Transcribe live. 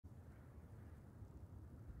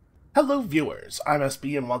Hello viewers, I'm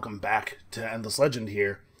SB and welcome back to Endless Legend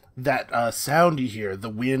here. That sound you hear, the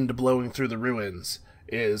wind blowing through the ruins,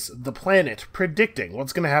 is the planet predicting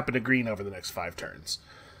what's going to happen to green over the next 5 turns.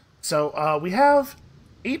 So we have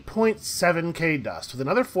 8.7k dust with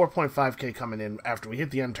another 4.5k coming in after we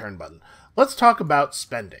hit the end turn button. Let's talk about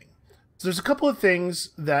spending. So there's a couple of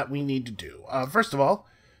things that we need to do. First of all,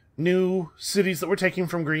 new cities that we're taking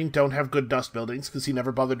from green don't have good dust buildings because he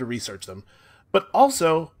never bothered to research them. But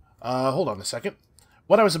also, hold on a second.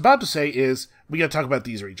 What I was about to say is, we gotta talk about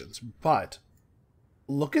these regions, but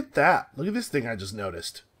look at that. Look at this thing I just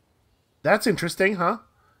noticed. That's interesting, huh?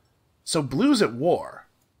 So blue's at war.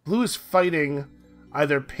 Blue is fighting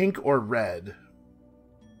either pink or red.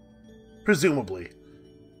 Presumably.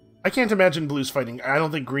 I can't imagine blue's fighting. I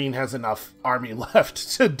don't think green has enough army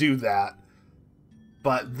left to do that.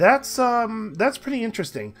 But that's pretty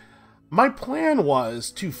interesting. My plan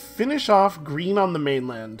was to finish off green on the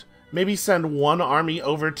mainland, maybe send one army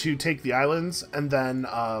over to take the islands, and then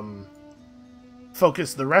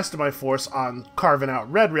focus the rest of my force on carving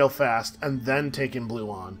out red real fast, and then taking blue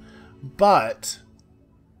on. But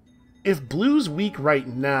if blue's weak right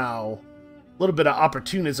now, a little bit of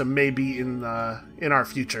opportunism may be in our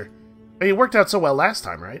future. I mean, it worked out so well last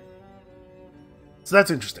time, right? So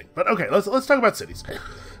that's interesting. But okay, let's talk about cities.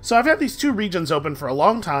 So I've had these 2 regions open for a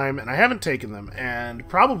long time, and I haven't taken them, and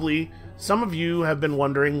probably some of you have been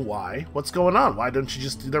wondering why. What's going on? Why don't you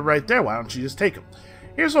just... They're right there. Why don't you just take them?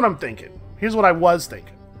 Here's what I'm thinking. Here's what I was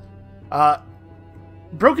thinking.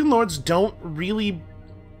 Broken Lords don't really...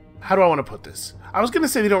 How do I want to put this? I was going to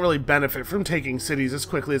say they don't really benefit from taking cities as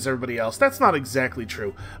quickly as everybody else. That's not exactly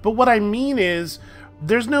true. But what I mean is,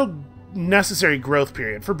 there's no necessary growth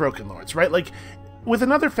period for Broken Lords, right? Like, with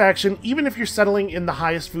another faction, even if you're settling in the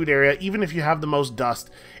highest food area, even if you have the most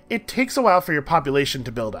dust, it takes a while for your population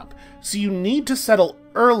to build up. So you need to settle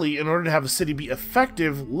early in order to have a city be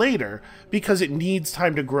effective later, because it needs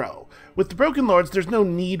time to grow. With the Broken Lords, there's no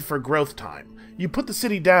need for growth time. You put the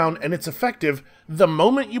city down, and it's effective the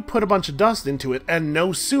moment you put a bunch of dust into it, and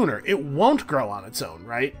no sooner. It won't grow on its own,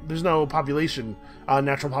 right? There's no population,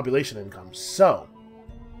 natural population income. So,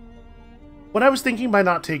 what I was thinking by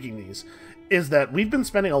not taking these is that we've been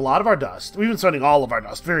spending a lot of our dust. We've been spending all of our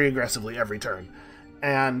dust very aggressively every turn.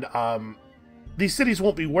 And these cities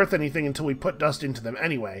won't be worth anything until we put dust into them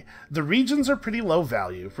anyway. The regions are pretty low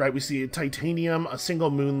value, right? We see a titanium, a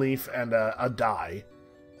single moonleaf, and a dye.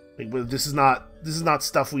 Like, this is not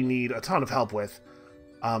stuff we need a ton of help with.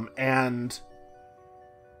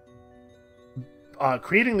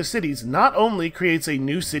 Creating the cities not only creates a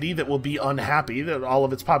new city that will be unhappy, that all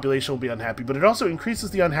of its population will be unhappy, but it also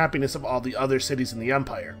increases the unhappiness of all the other cities in the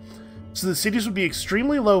Empire. So the cities would be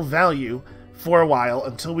extremely low value for a while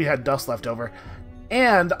until we had dust left over,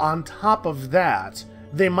 and on top of that,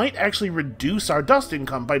 they might actually reduce our dust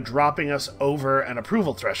income by dropping us over an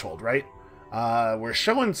approval threshold, right? We're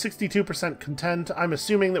showing 62% content. I'm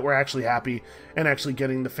assuming that we're actually happy and actually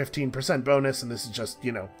getting the 15% bonus, and this is just,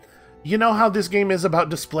 you know how this game is about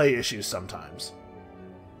display issues sometimes.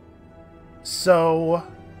 So,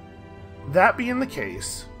 that being the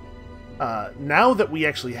case, now that we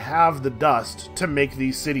actually have the dust to make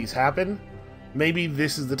these cities happen, maybe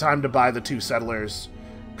this is the time to buy the 2 settlers.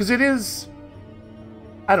 Because it is...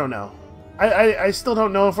 I don't know. I still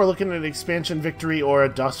don't know if we're looking at an expansion victory or a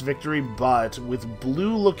dust victory, but with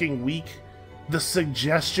blue looking weak, the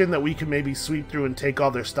suggestion that we can maybe sweep through and take all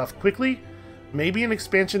their stuff quickly, maybe an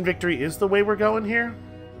expansion victory is the way we're going here?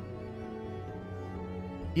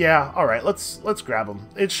 Yeah, alright, let's grab them.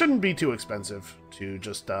 It shouldn't be too expensive to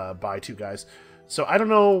just buy 2 guys. So I don't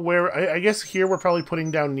know where... I guess here we're probably putting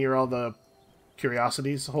down near all the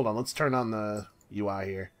curiosities. Hold on, let's turn on the UI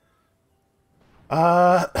here.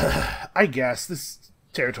 I guess this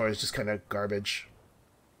territory is just kind of garbage.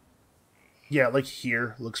 Yeah, like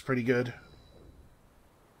here looks pretty good.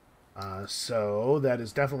 So that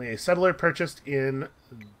is definitely a settler purchased in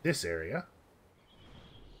this area.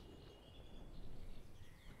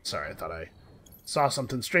 Sorry, I thought I saw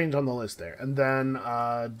something strange on the list there. And then,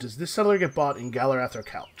 does this settler get bought in Galarath or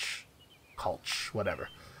Kalch? Kalch, whatever.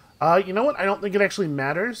 You know what? I don't think it actually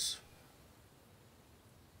matters.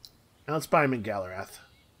 Now let's buy him in Galarath.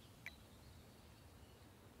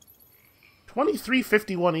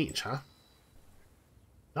 23.51 each, huh?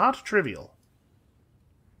 Not trivial.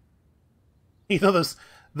 You know,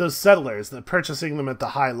 those settlers, purchasing them at the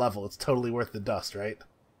high level, it's totally worth the dust, right?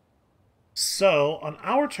 So, on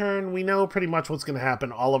our turn, we know pretty much what's going to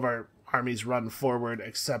happen. All of our armies run forward,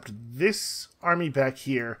 except this army back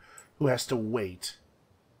here, who has to wait.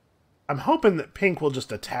 I'm hoping that pink will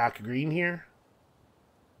just attack green here.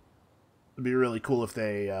 It'd be really cool if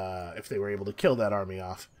they were able to kill that army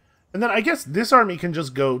off. And then I guess this army can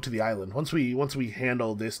just go to the island. Once we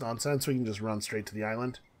handle this nonsense, we can just run straight to the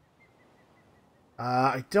island.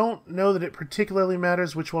 I don't know that it particularly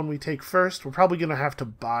matters which one we take first. We're probably going to have to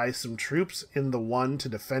buy some troops in the one to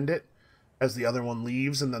defend it as the other one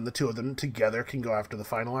leaves, and then the two of them together can go after the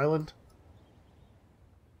final island.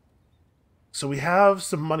 So we have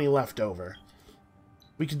some money left over.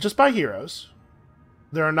 We could just buy heroes.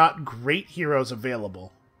 There are not great heroes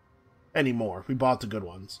available anymore. We bought the good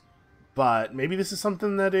ones. But maybe this is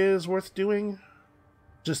something that is worth doing.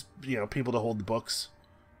 Just, you know, people to hold the books.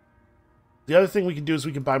 The other thing we can do is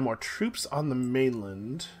we can buy more troops on the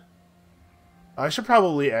mainland. I should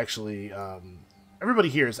probably actually... everybody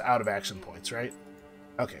here is out of action points, right?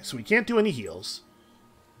 Okay, so we can't do any heals.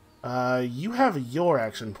 You have your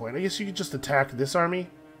action point. I guess you could just attack this army.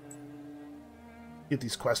 Get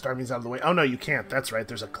these quest armies out of the way. Oh, no, you can't. That's right.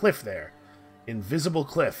 There's a cliff there. Invisible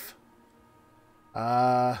cliff.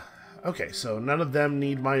 Okay, so none of them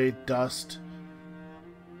need my dust.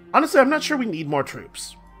 Honestly, I'm not sure we need more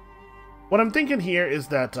troops. What I'm thinking here is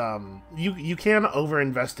that you can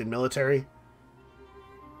overinvest in military.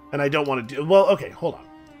 And I don't want to do... Well, okay, hold on.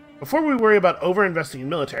 Before we worry about overinvesting in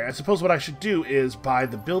military, I suppose what I should do is buy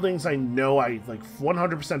the buildings I know I, like,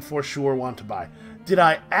 100% for sure want to buy. Did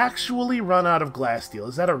I actually run out of glass steel?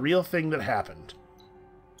 Is that a real thing that happened?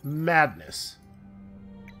 Madness.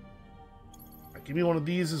 Right, give me one of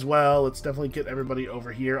these as well. Let's definitely get everybody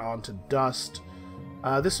over here onto dust.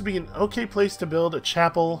 This would be an okay place to build a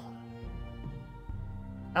chapel.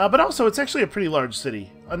 But also, it's actually a pretty large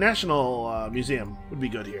city. A national museum would be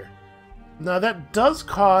good here. Now, that does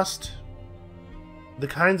cost the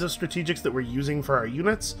kinds of strategics that we're using for our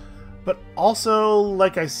units, but also,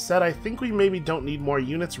 like I said, I think we maybe don't need more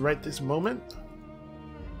units right this moment.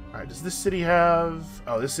 Alright, does this city have...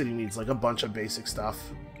 Oh, this city needs, like, a bunch of basic stuff.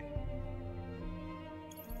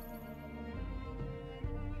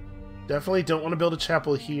 Definitely don't want to build a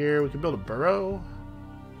chapel here. We can build a burrow.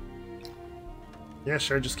 Yeah,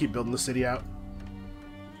 sure, just keep building the city out.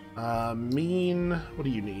 What do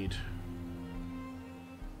you need?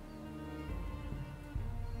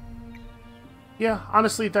 Yeah,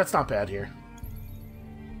 honestly, that's not bad here.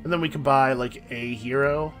 And then we can buy, like, a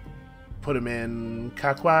hero. Put him in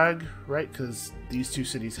Kakwag, right? Because these two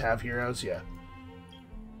cities have heroes, yeah.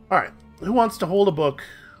 Alright, who wants to hold a book?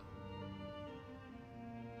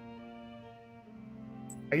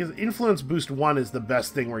 I guess Influence Boost 1 is the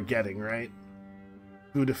best thing we're getting, right?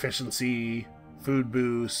 Food efficiency, food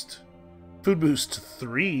boost. Food boost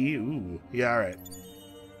 3? Ooh, yeah, alright.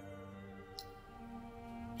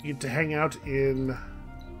 You get to hang out in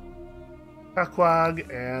Kakwag,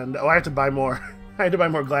 and... Oh, I have to buy more. I had to buy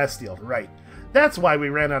more glass steel, right. That's why we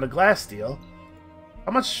ran out of glass steel.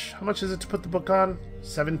 How much is it to put the book on?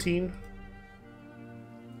 17?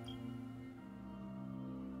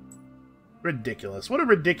 Ridiculous. What a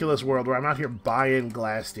ridiculous world where I'm out here buying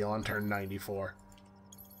glass steel on turn 94.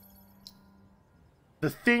 The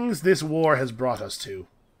things this war has brought us to.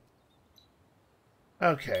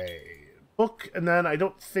 Okay. Book, and then I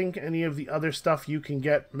don't think any of the other stuff you can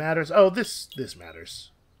get matters. Oh, this matters.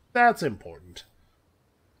 That's important.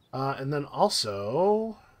 And then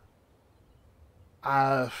also...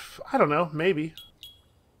 I don't know, maybe.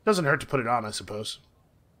 Doesn't hurt to put it on, I suppose.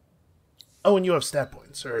 Oh, and you have stat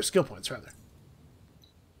points, or skill points, rather.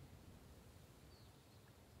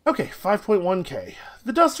 Okay, 5.1k.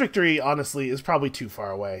 The Dust Victory, honestly, is probably too far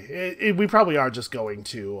away. We probably are just going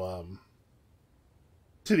to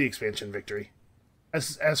the expansion victory.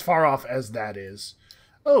 As far off as that is.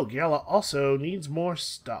 Oh, Gala also needs more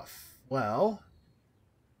stuff. Well,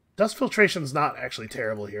 dust filtration's not actually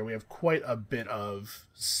terrible here. We have quite a bit of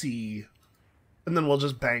sea. And then we'll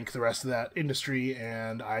just bank the rest of that industry,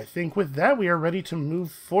 and I think with that we are ready to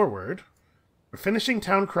move forward. We're finishing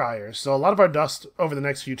Town Criers, so a lot of our dust over the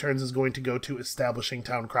next few turns is going to go to establishing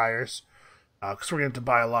Town Criers. Because we're going to have to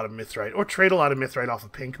buy a lot of Mithrite, or trade a lot of Mithrite off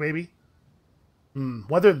of Pink, maybe?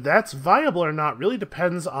 Whether that's viable or not really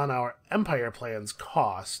depends on our Empire plan's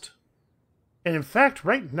cost. And in fact,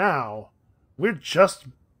 right now, we're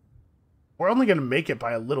only going to make it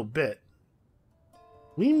by a little bit.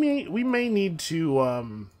 We may need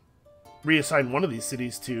to reassign one of these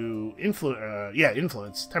cities to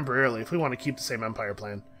influence temporarily if we want to keep the same Empire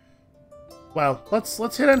plan. Well,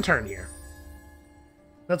 let's hit end turn here.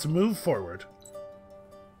 Let's move forward.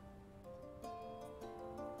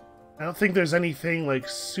 I don't think there's anything like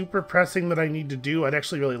super pressing that I need to do. I'd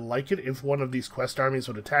actually really like it if one of these quest armies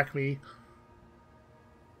would attack me.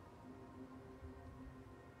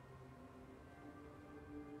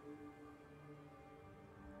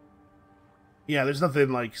 Yeah, there's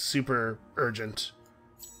nothing, like, super urgent.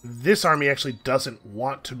 This army actually doesn't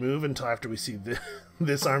want to move until after we see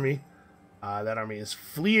this army. That army is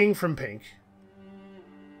fleeing from Pink.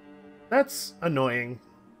 That's annoying.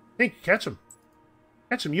 Pink, catch him.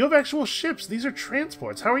 Catch him. You have actual ships. These are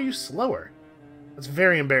transports. How are you slower? That's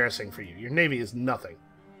very embarrassing for you. Your navy is nothing.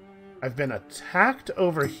 I've been attacked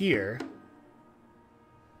over here.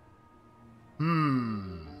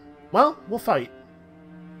 Well, we'll fight.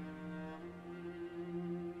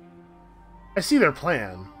 I see their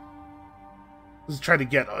plan. Is try to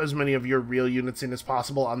get as many of your real units in as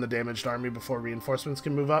possible on the damaged army before reinforcements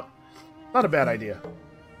can move up. Not a bad idea.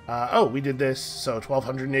 Oh, we did this, so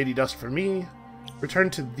 1,280 dust for me. Return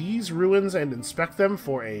to these ruins and inspect them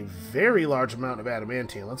for a very large amount of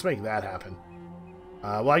adamantine. Let's make that happen.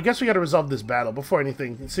 Well, I guess we gotta resolve this battle before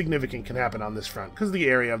anything significant can happen on this front, because the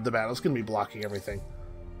area of the battle is gonna be blocking everything.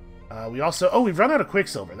 We've run out of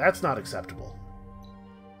Quicksilver. That's not acceptable.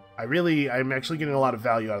 I'm actually getting a lot of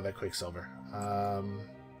value out of that Quicksilver.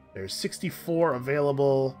 There's 64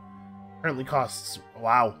 available. Currently costs,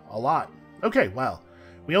 wow, a lot. Okay, well,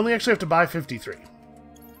 we only actually have to buy 53.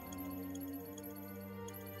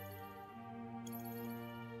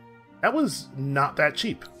 That was not that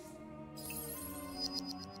cheap.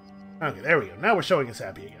 Okay, there we go. Now we're showing us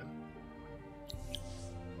happy again.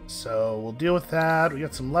 So we'll deal with that. We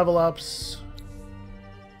got some level ups.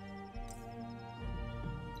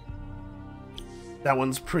 That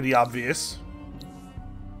one's pretty obvious.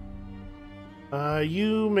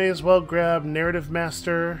 You may as well grab Narrative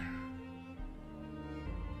Master.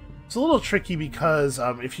 It's a little tricky because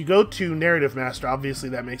if you go to Narrative Master, obviously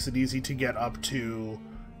that makes it easy to get up to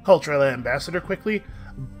Cultural Ambassador quickly,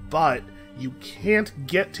 but you can't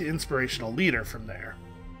get to Inspirational Leader from there.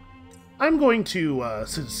 I'm going to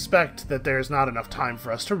suspect that there's not enough time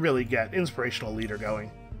for us to really get Inspirational Leader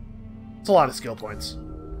going. It's a lot of skill points.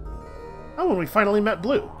 Oh, and we finally met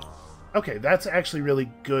Blue. Okay, that's actually really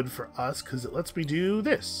good for us, because it lets me do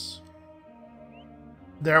this.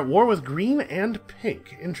 They're at war with Green and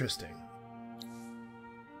Pink. Interesting.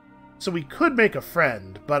 So we could make a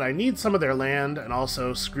friend, but I need some of their land, and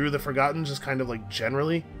also screw the Forgotten, just kind of like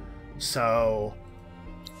generally. So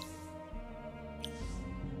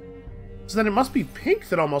then it must be Pink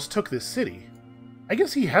that almost took this city. I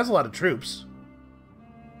guess he has a lot of troops.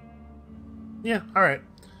 Yeah, alright.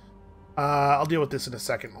 I'll deal with this in a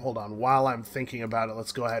second. Hold on. While I'm thinking about it,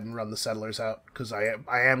 let's go ahead and run the settlers out, because I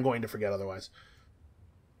am going to forget otherwise.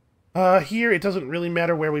 Here, it doesn't really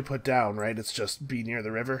matter where we put down, right? It's just be near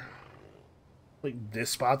the river. Like,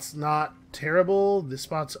 this spot's not terrible. This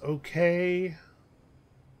spot's okay.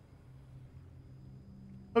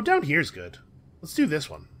 Oh, down here's good. Let's do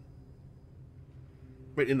this one.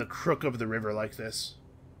 Right in the crook of the river like this.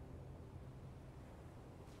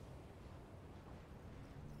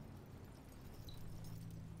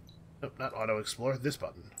 Nope, not auto-explore. This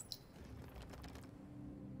button.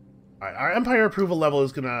 Alright, our Empire approval level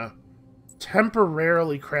is gonna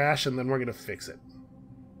temporarily crash, and then we're gonna fix it.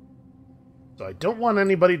 So I don't want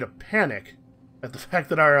anybody to panic at the fact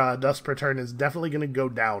that our dust per turn is definitely gonna go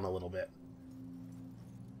down a little bit.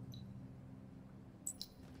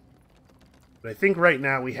 But I think right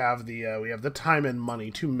now we have the time and money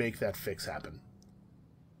to make that fix happen.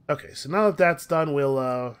 Okay, so now that that's done,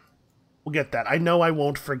 we'll get that. I know I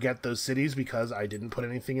won't forget those cities because I didn't put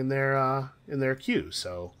anything in their queue,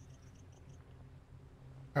 so.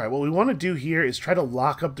 Alright, what we want to do here is try to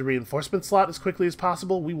lock up the reinforcement slot as quickly as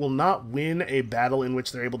possible. We will not win a battle in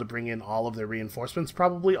which they're able to bring in all of their reinforcements,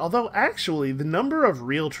 probably. Although, actually, the number of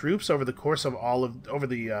real troops over the course of over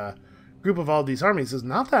the group of all of these armies is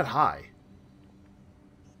not that high.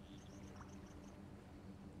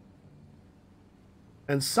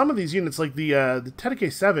 And some of these units, like the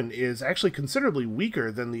Tedeke 7, is actually considerably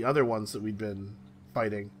weaker than the other ones that we've been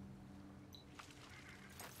fighting.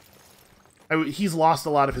 He's lost a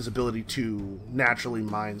lot of his ability to naturally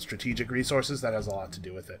mine strategic resources. That has a lot to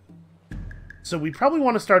do with it. So we probably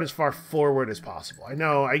want to start as far forward as possible. I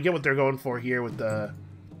know, I get what they're going for here with the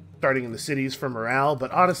starting in the cities for morale,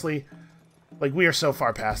 but honestly, like, we are so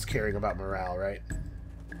far past caring about morale, right?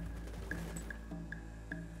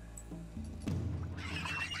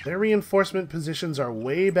 Their reinforcement positions are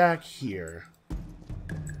way back here.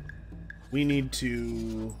 We need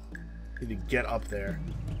to get up there.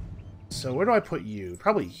 So where do I put you?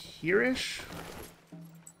 Probably here-ish?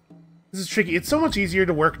 This is tricky. It's so much easier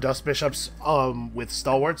to work Dust Bishops with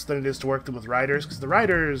Stalwarts than it is to work them with Riders, because the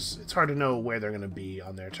Riders, it's hard to know where they're going to be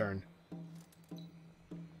on their turn.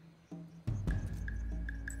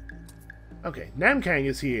 Okay, Namkang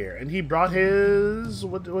is here, and he brought his...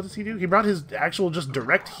 What does he do? He brought his actual just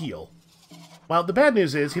direct heal. Well, the bad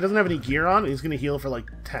news is he doesn't have any gear on, and he's going to heal for like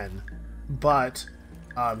 10. But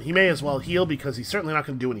he may as well heal because he's certainly not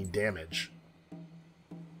going to do any damage.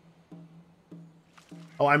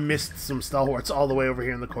 Oh, I missed some stalwarts all the way over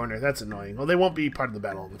here in the corner. That's annoying. Well, they won't be part of the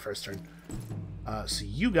battle in the first turn. So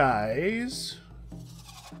you guys...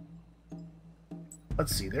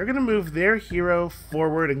 Let's see. They're going to move their hero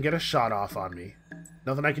forward and get a shot off on me.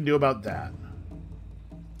 Nothing I can do about that.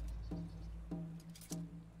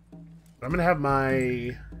 But I'm going to have my...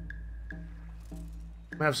 I'm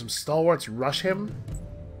going to have some stalwarts rush him.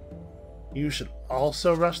 You should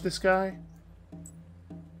also rush this guy.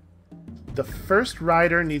 The first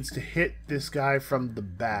rider needs to hit this guy from the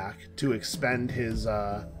back to expend his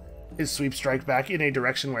sweep strike back in a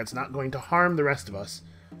direction where it's not going to harm the rest of us.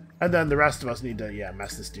 And then the rest of us need to, yeah,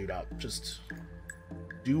 mess this dude up. Just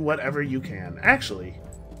do whatever you can. Actually,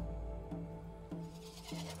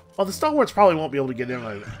 well, the stalwarts probably won't be able to get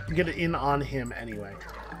in on him anyway.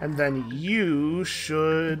 And then you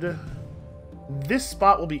should... This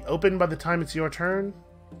spot will be open by the time it's your turn.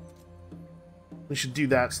 We should do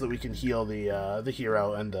that so that we can heal the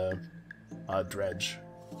hero and the dredge.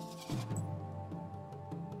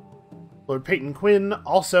 Lord Peyton Quinn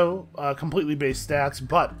also completely base stats,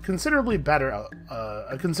 but considerably better,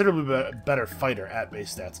 a considerably better fighter at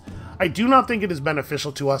base stats. I do not think it is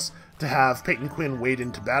beneficial to us to have Peyton Quinn wade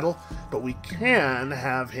into battle, but we can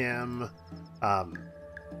have him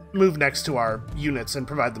move next to our units and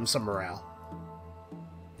provide them some morale.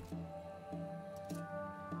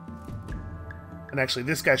 And actually,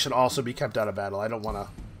 this guy should also be kept out of battle. I don't want to...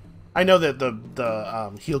 I know that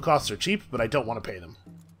the heal costs are cheap, but I don't want to pay them.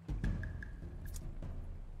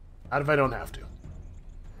 Not if I don't have to.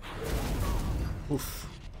 Oof.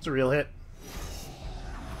 It's a real hit.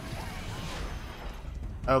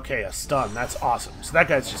 Okay, a stun. That's awesome. So that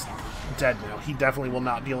guy's just dead now. He definitely will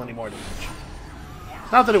not deal any more damage.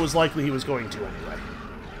 Not that it was likely he was going to anyway.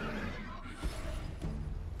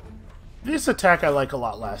 This attack I like a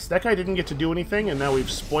lot less. That guy didn't get to do anything, and now we've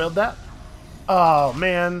spoiled that. Oh,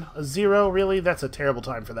 man. A 0? Really? That's a terrible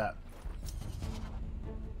time for that.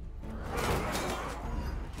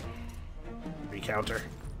 Recounter.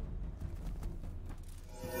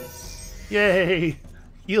 Yay!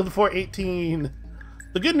 Healed for 18.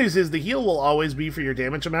 The good news is the heal will always be for your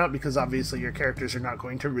damage amount, because obviously your characters are not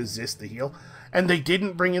going to resist the heal. And they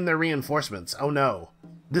didn't bring in their reinforcements. Oh no.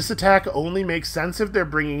 This attack only makes sense if they're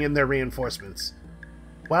bringing in their reinforcements.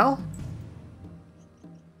 Well,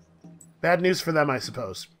 bad news for them, I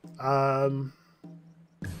suppose. That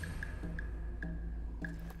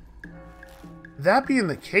being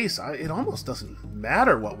the case, it almost doesn't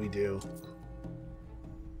matter what we do.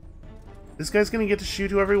 This guy's going to get to shoot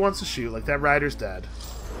whoever he wants to shoot, like that rider's dead.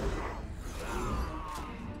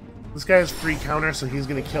 This guy has free counter, so he's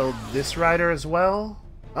going to kill this rider as well.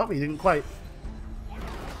 Oh, he didn't quite.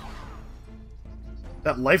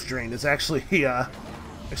 That life drain is actually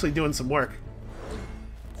actually doing some work.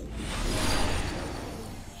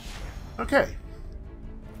 Okay.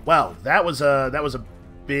 Well, that was a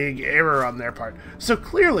big error on their part. So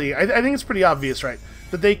clearly, I think it's pretty obvious, right,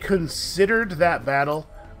 that they considered that battle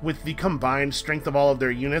with the combined strength of all of their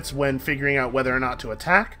units when figuring out whether or not to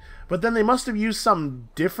attack, but then they must have used some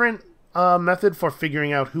different method for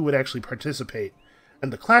figuring out who would actually participate.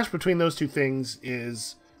 And the clash between those two things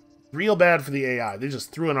is real bad for the AI. They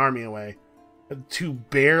just threw an army away to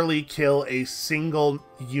barely kill a single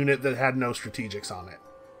unit that had no strategics on it,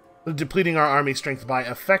 depleting our army strength by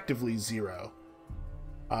effectively 0.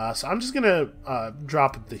 So I'm just gonna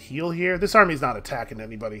drop the heal here. This army's not attacking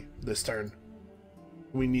anybody this turn.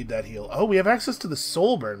 We need that heal. Oh, we have access to the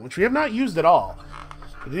Soul Burn, which we have not used at all.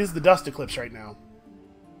 It is the Dust Eclipse right now.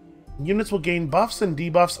 Units will gain buffs and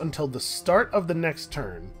debuffs until the start of the next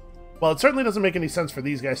turn. Well, it certainly doesn't make any sense for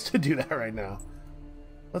these guys to do that right now.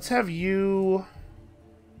 Let's have you...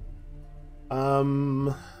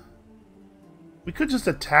 We could just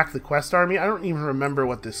attack the quest army. I don't even remember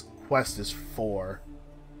what this quest is for.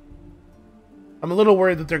 I'm a little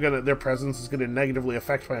worried that their presence is gonna negatively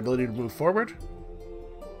affect my ability to move forward.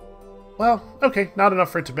 Well, okay, not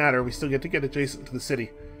enough for it to matter. We still get to get adjacent to the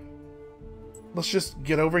city. Let's just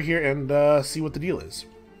get over here and see what the deal is.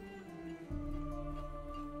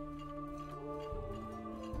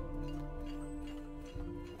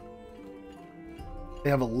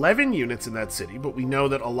 They have 11 units in that city, but we know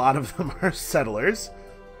that a lot of them are settlers.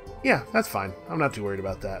 Yeah, that's fine. I'm not too worried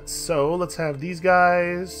about that. So let's have these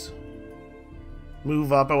guys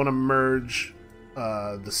move up. I want to merge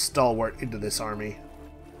the Stalwart into this army.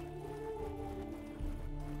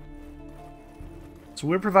 So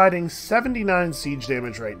we're providing 79 siege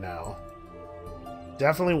damage right now.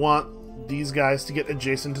 Definitely want these guys to get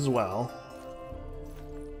adjacent as well.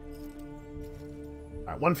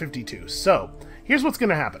 Alright, 152. So, here's what's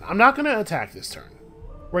gonna happen. I'm not gonna attack this turn.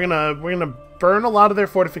 We're gonna burn a lot of their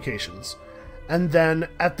fortifications, and then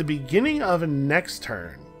at the beginning of next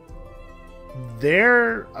turn,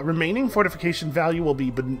 their remaining fortification value will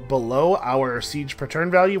be below our siege per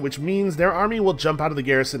turn value, which means their army will jump out of the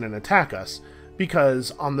garrison and attack us,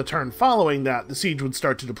 because on the turn following that, the siege would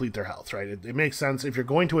start to deplete their health, right? It makes sense. If you're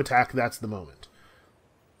going to attack, that's the moment.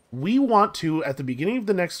 We want to, at the beginning of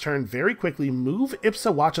the next turn, very quickly move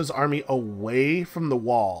Ipsawacha's army away from the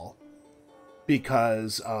wall,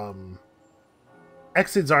 because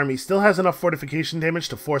Exid's army still has enough fortification damage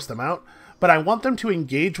to force them out, but I want them to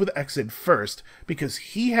engage with Exid first, because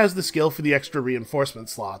he has the skill for the extra reinforcement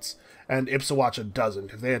slots, and Ipsawacha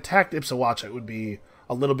doesn't. If they attacked Ipsawacha, it would be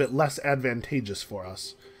a little bit less advantageous for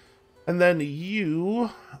us. And then you,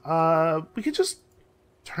 we could just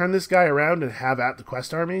turn this guy around and have at the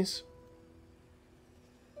quest armies.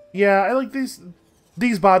 Yeah, I like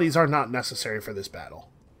these bodies are not necessary for this battle.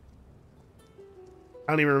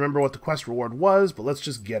 I don't even remember what the quest reward was, but let's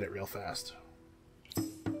just get it real fast.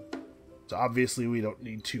 So obviously we don't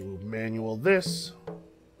need to manual this.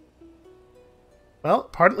 Well,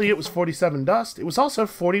 partly it was 47 dust. It was also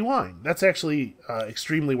 40 wine. That's actually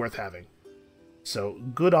extremely worth having. So,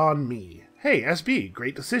 good on me. Hey, SB,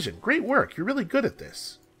 great decision. Great work. You're really good at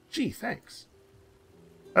this. Gee, thanks.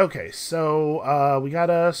 Okay, so we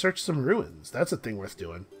gotta search some ruins. That's a thing worth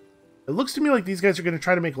doing. It looks to me like these guys are going to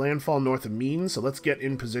try to make landfall north of Mean, so let's get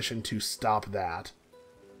in position to stop that.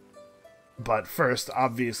 But first,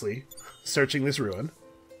 obviously, searching this ruin.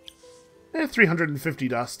 350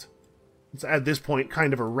 dust. It's at this point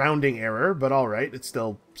kind of a rounding error, but alright, it's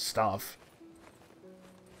still stuff.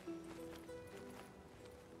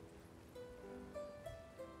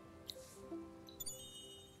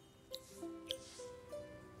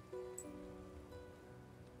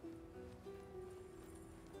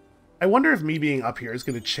 I wonder if me being up here is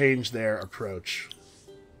going to change their approach.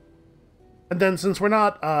 And then, since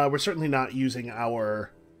we're certainly not using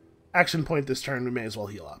our action point this turn, we may as well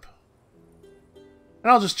heal up.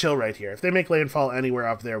 And I'll just chill right here. If they make landfall anywhere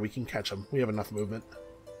up there, we can catch them. We have enough movement.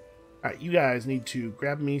 Alright, you guys need to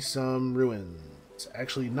grab me some ruins.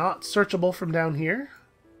 Actually, not searchable from down here.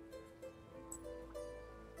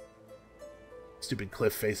 Stupid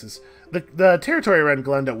cliff faces. The territory around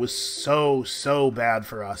Glenda was so bad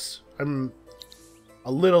for us. I'm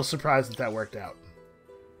a little surprised that that worked out.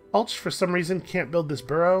 Ulch, for some reason, can't build this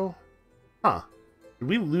burrow. Huh. Did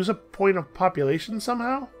we lose a point of population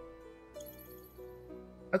somehow?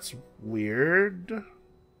 That's weird.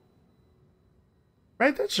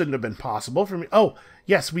 Right? That shouldn't have been possible for me. Oh,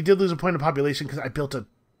 yes, we did lose a point of population because I built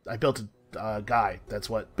a guy. That's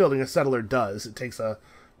what building a settler does. It takes a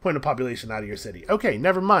point of population out of your city. Okay,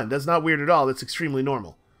 never mind. That's not weird at all. That's extremely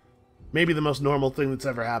normal. Maybe the most normal thing that's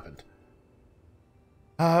ever happened.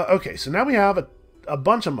 Okay, so now we have a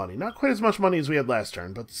bunch of money. Not quite as much money as we had last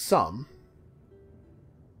turn, but some.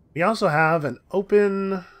 We also have an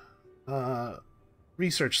open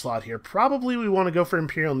research slot here. Probably we want to go for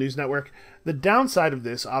Imperial News Network. The downside of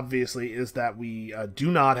this, obviously, is that we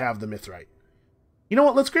do not have the Mithrite. You know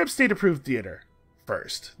what? Let's grab State Approved Theater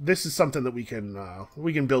first. This is something that we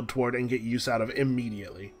can build toward and get use out of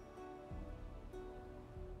immediately.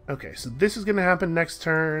 Okay, so this is going to happen next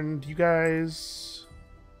turn. You guys...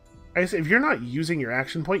 I guess if you're not using your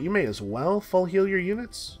action point, you may as well full heal your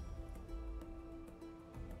units.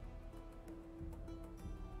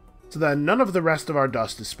 So then none of the rest of our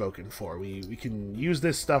dust is spoken for. We can use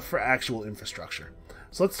this stuff for actual infrastructure.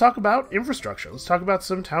 So let's talk about infrastructure. Let's talk about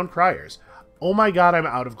some town criers. Oh my god, I'm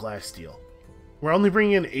out of glass steel. We're only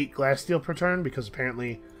bringing in 8 glass steel per turn because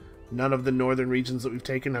apparently none of the northern regions that we've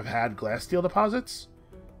taken have had glass steel deposits.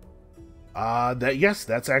 Yes,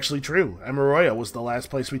 that's actually true. Amaroya was the last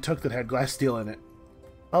place we took that had glass steel in it.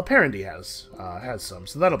 Well, Parandy has some,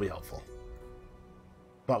 so that'll be helpful.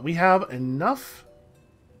 But we have enough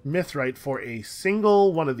Mithrite for a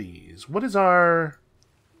single one of these. What's our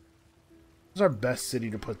best city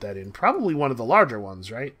to put that in? Probably one of the larger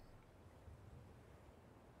ones, right?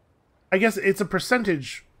 I guess it's a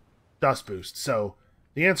percentage dust boost, so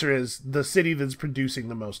the answer is the city that's producing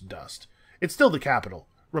the most dust. It's still the capital,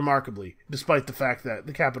 remarkably, despite the fact that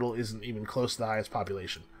the capital isn't even close to the highest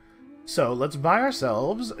population. So let's buy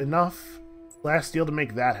ourselves enough glass steel to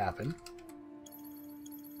make that happen.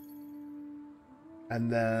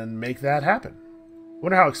 And then make that happen.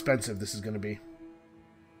 Wonder how expensive this is going to be.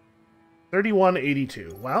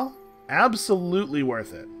 31.82. Well, absolutely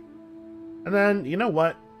worth it. And then, you know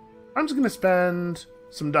what? I'm just going to spend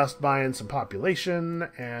some dust buying some population,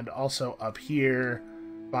 and also up here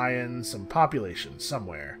buying some population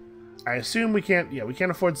somewhere. I assume we can't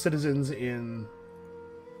afford citizens in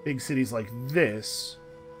big cities like this.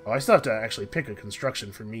 Oh, I still have to actually pick a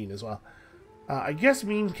construction for mean as well. I guess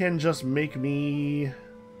mean can just make me...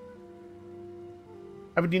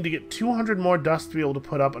 I would need to get 200 more dust to be able to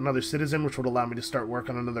put up another citizen, which would allow me to start work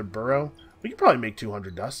on another borough. We could probably make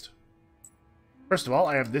 200 dust. First of all,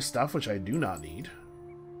 I have this stuff, which I do not need.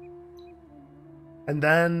 And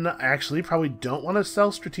then, I actually probably don't want to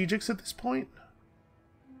sell strategics at this point.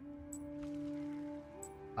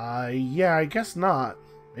 Yeah, I guess not.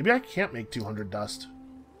 Maybe I can't make 200 dust.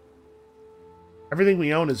 Everything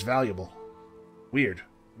we own is valuable. Weird.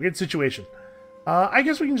 Weird situation. I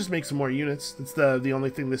guess we can just make some more units. It's the only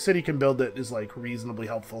thing the city can build that is, like, reasonably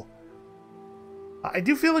helpful. I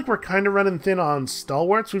do feel like we're kind of running thin on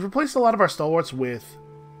stalwarts. We've replaced a lot of our stalwarts with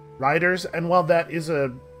riders, and while that is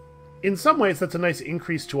in some ways, that's a nice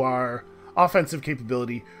increase to our offensive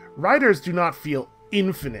capability, riders do not feel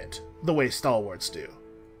infinite the way stalwarts do.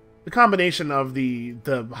 The combination of the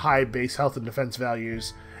high base health and defense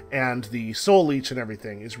values and the soul leech and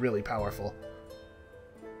everything is really powerful.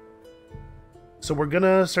 So we're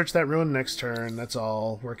gonna search that ruin next turn. That's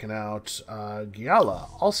all working out. Giala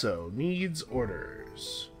also needs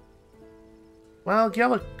orders. Well,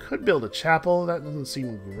 Giala could build a chapel. That doesn't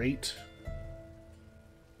seem great.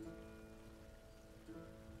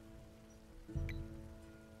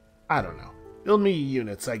 I don't know. Build me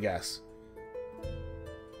units, I guess.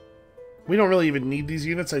 We don't really even need these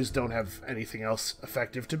units. I just don't have anything else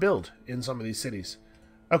effective to build in some of these cities.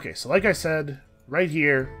 Okay, so like I said, right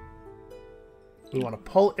here, we want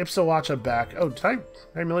to pull Ipsawacha back. Oh, did I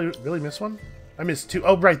really miss one? I missed two.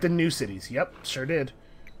 Oh, right, the new cities. Yep, sure did.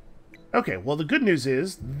 Okay, well, the good news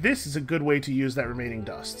is this is a good way to use that remaining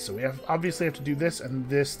dust. So we obviously have to do this and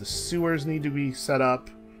this. The sewers need to be set up.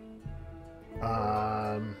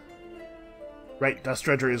 Right, Dust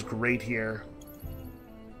Dredger is great here.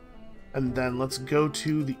 And then let's go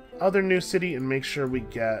to the other new city and make sure we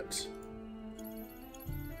get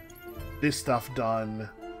this stuff done.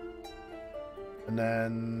 And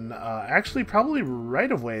then, actually, probably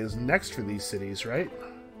right-of-way is next for these cities, right?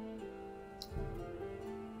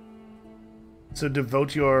 So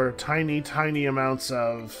devote your tiny, tiny amounts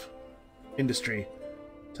of industry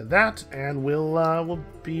to that, and we'll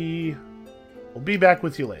be back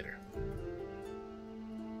with you later.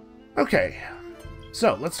 Okay,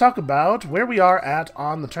 so let's talk about where we are at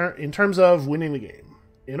on the in terms of winning the game.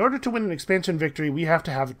 In order to win an expansion victory, we have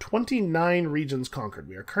to have 29 regions conquered.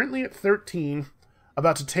 We are currently at 13,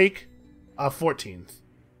 about to take 14th.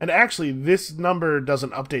 And actually, this number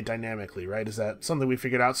doesn't update dynamically, right? Is that something we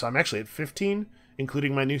figured out? So I'm actually at 15,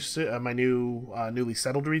 including my newly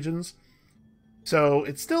settled regions. So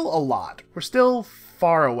it's still a lot. We're still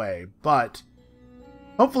far away, but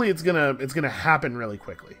hopefully it's gonna happen really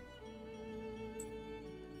quickly.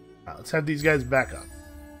 Let's have these guys back up.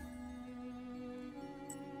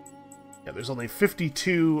 Yeah, there's only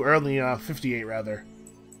 52, or only 58 rather,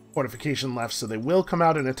 fortification left, so they will come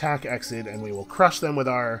out and attack Exit, and we will crush them with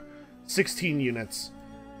our 16 units.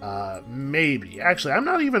 Maybe. Actually, I'm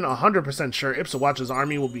not even 100% sure Ipsawacha's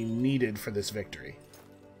army will be needed for this victory.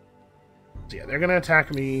 So yeah, they're going to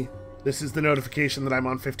attack me. This is the notification that I'm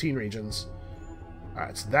on 15 regions.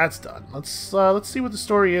 Alright, so that's done. Let's see what the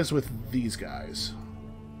story is with these guys.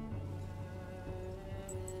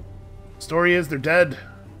 Story is they're dead.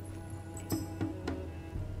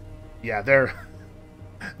 Yeah,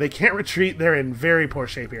 they can't retreat. They're in very poor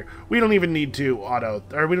shape here. We don't even need to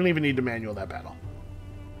we don't even need to manual that battle.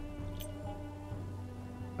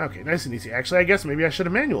 Okay, nice and easy. Actually, I guess maybe I should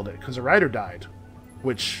have manualed it because a rider died.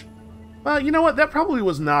 Which, well, you know what? That probably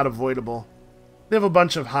was not avoidable. They have a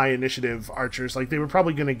bunch of high initiative archers. Like, they were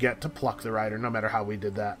probably going to get to pluck the rider no matter how we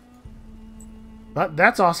did that. But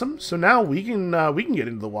that's awesome. So now we can get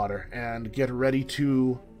into the water and get ready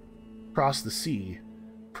to cross the sea.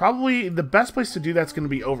 Probably the best place to do that's going to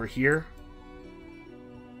be over here.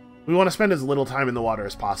 We want to spend as little time in the water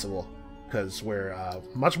as possible, because we're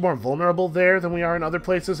much more vulnerable there than we are in other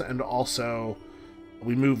places, and also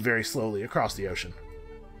we move very slowly across the ocean.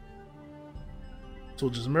 So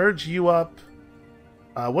we'll just merge you up.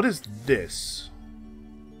 What is this?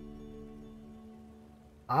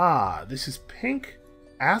 Ah, this is pink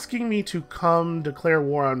asking me to come declare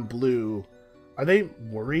war on blue. Are they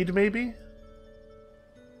worried, maybe?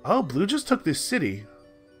 Oh, blue just took this city.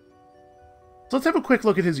 So let's have a quick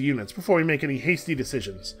look at his units before we make any hasty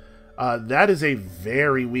decisions. That is a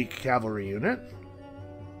very weak cavalry unit.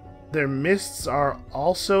 Their mists are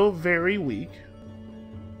also very weak.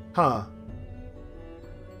 Huh.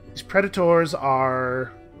 These Predators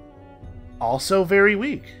are also very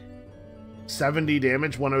weak. 70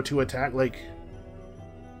 damage, 102 attack. Like,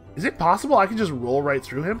 is it possible I can just roll right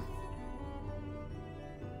through him?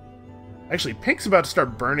 Actually, Pink's about to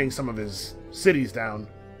start burning some of his cities down.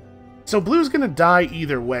 So Blue's gonna die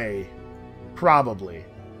either way, probably.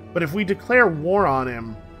 But if we declare war on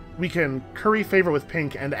him, we can curry favor with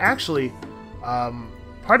Pink, and actually,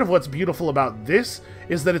 part of what's beautiful about this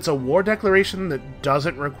is that it's a war declaration that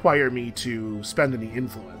doesn't require me to spend any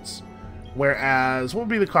influence. Whereas, what would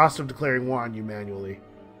be the cost of declaring war on you manually?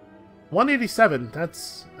 187,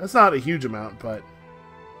 that's not a huge amount, but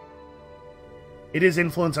it is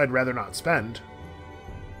influence I'd rather not spend.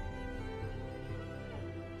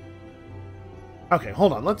 Okay,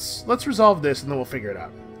 hold on, let's resolve this and then we'll figure it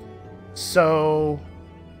out. So...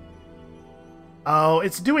 oh,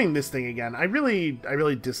 it's doing this thing again. I really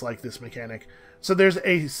dislike this mechanic. So there's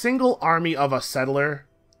a single army of a settler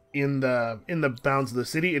in the bounds of the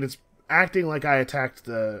city, and it's acting like I attacked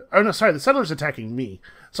the... oh, no, sorry, the settler's attacking me.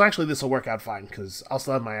 So actually this will work out fine, because I'll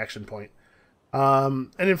still have my action point.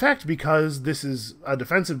 And in fact, because this is a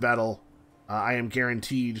defensive battle, I am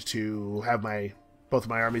guaranteed to have both of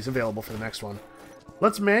my armies available for the next one.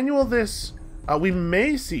 Let's manual this. We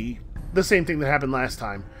may see the same thing that happened last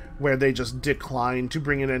time, where they just decline to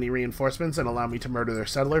bring in any reinforcements and allow me to murder their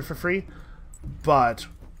settler for free. But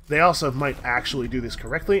they also might actually do this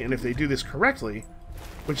correctly, and if they do this correctly,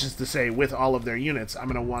 which is to say with all of their units, I'm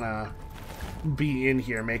going to want to be in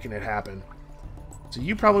here making it happen. So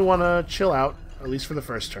you probably want to chill out, at least for the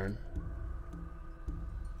first turn.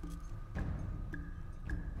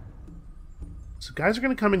 So guys are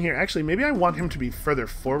going to come in here. Actually, maybe I want him to be further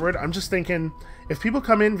forward. I'm just thinking, if people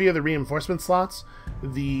come in via the reinforcement slots,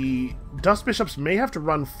 the Dust Bishops may have to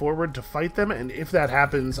run forward to fight them, and if that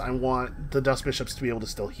happens, I want the Dust Bishops to be able to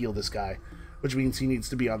still heal this guy, which means he needs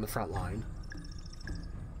to be on the front line.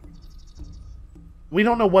 We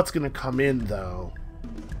don't know what's going to come in, though.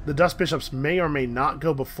 The Dust Bishops may or may not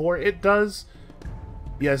go before it does.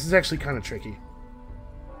 Yeah, this is actually kind of tricky.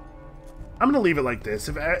 I'm going to leave it like this.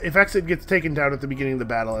 If Exit gets taken down at the beginning of the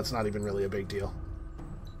battle, it's not even really a big deal.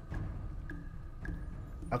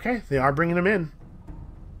 Okay, they are bringing him in.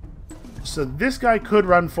 So this guy could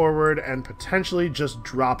run forward and potentially just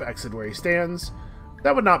drop Exit where he stands.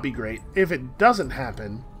 That would not be great. If it doesn't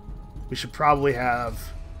happen, we should probably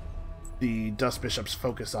have the Dust Bishops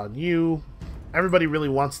focus on you. Everybody really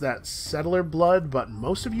wants that settler blood, but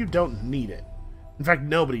most of you don't need it. In fact,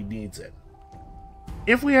 nobody needs it.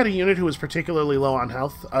 If we had a unit who was particularly low on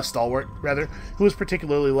health, a stalwart, rather, who was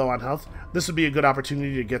particularly low on health, this would be a good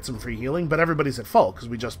opportunity to get some free healing, but everybody's at full, because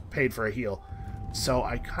we just paid for a heal. So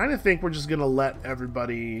I kind of think we're just going to let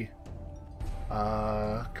everybody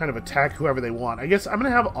kind of attack whoever they want. I guess I'm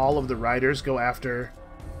going to have all of the riders go after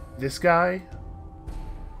this guy.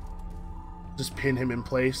 Just pin him in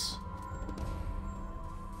place.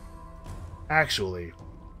 Actually,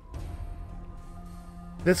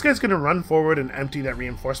 this guy's going to run forward and empty that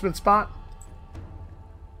reinforcement spot.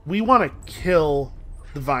 We want to kill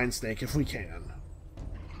the Vine Snake if we can.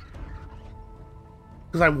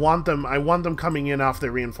 Because I want them coming in off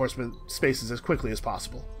their reinforcement spaces as quickly as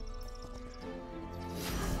possible.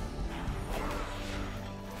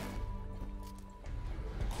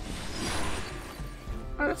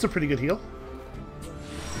 That's a pretty good heal.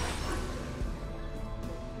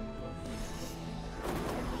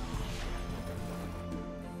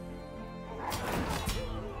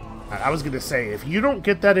 I was going to say, if you don't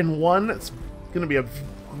get that in one, it's going to be a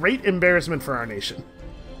great embarrassment for our nation.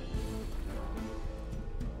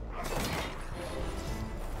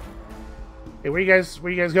 Hey, where you guys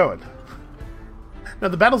going? Now,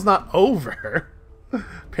 the battle's not over.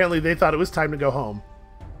 Apparently, they thought it was time to go home.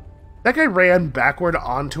 That guy ran backward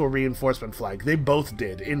onto a reinforcement flag. They both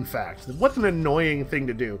did, in fact. What an annoying thing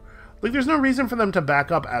to do. Like, there's no reason for them to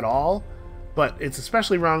back up at all, but it's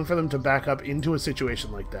especially wrong for them to back up into a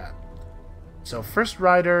situation like that. So first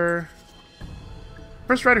rider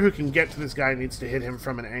who can get to this guy needs to hit him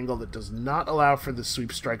from an angle that does not allow for the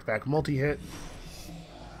sweep strike back multi-hit.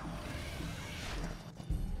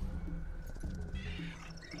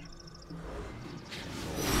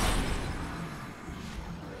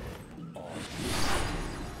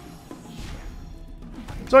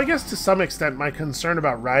 So I guess to some extent my concern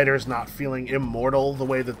about riders not feeling immortal the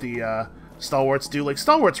way that the stalwarts do, like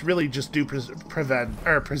stalwarts really just do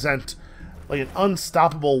present like an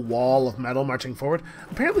unstoppable wall of metal marching forward.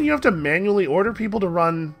 Apparently you have to manually order people to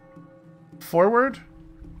run forward.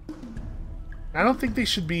 I don't think they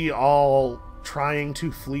should be all trying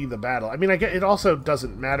to flee the battle. I mean, I get it also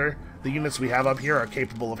doesn't matter. The units we have up here are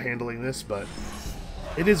capable of handling this, but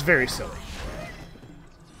It is very silly.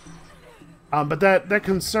 But that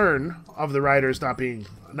concern of the riders not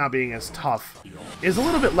being as tough is a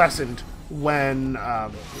little bit lessened when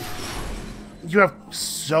you have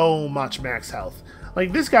so much max health.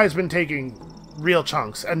 Like, this guy's been taking real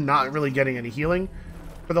chunks and not really getting any healing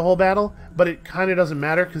for the whole battle, but it kind of doesn't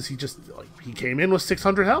matter because he came in with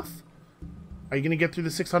 600 health. Are you going to get through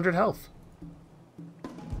the 600 health?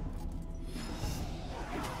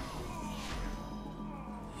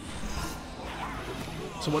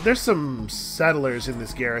 So there's some settlers in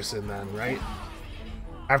this garrison then, right?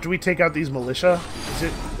 After we take out these militia,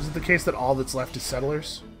 is it the case that all that's left is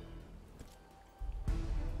settlers?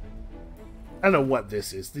 I don't know what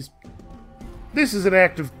this is. This is an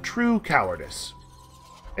act of true cowardice.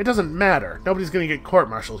 It doesn't matter. Nobody's going to get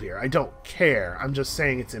court-martialed here. I don't care. I'm just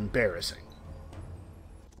saying it's embarrassing.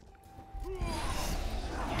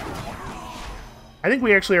 I think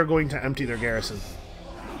we actually are going to empty their garrison.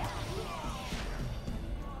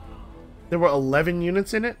 There were 11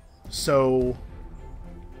 units in it, so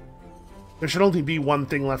there should only be one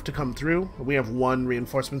thing left to come through. We have one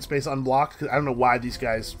reinforcement space unblocked, because I don't know why these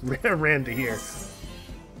guys ran to here.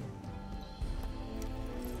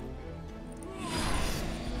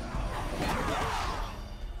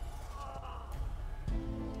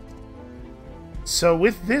 So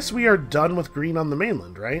with this, we are done with green on the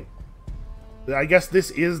mainland, right? I guess this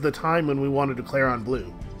is the time when we want to declare on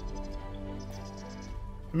blue.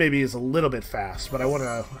 Maybe is a little bit fast, but I want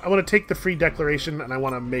to take the free declaration and I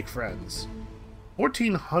want to make friends.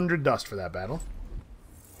 1,400 dust for that battle.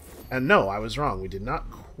 And no, I was wrong. We did not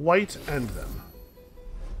quite end them.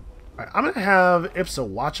 Alright, I'm going to have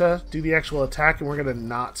Ipsawacha do the actual attack, and we're going to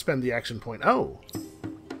not spend the action point. Oh!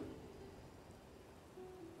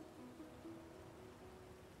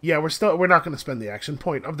 Yeah, we're not going to spend the action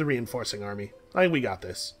point of the reinforcing army. I think we got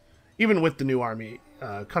this. Even with the new army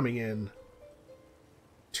coming in.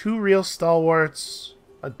 2 real stalwarts,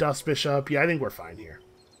 a dust bishop. Yeah, I think we're fine here.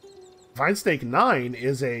 Vine Snake 9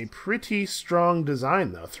 is a pretty strong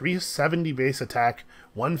design, though. 370 base attack,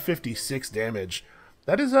 156 damage.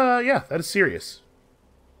 That is, yeah, that is serious.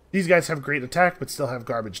 These guys have great attack, but still have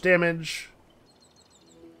garbage damage.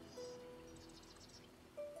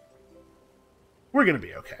 We're gonna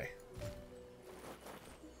be okay.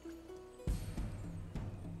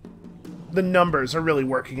 The numbers are really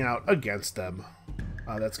working out against them.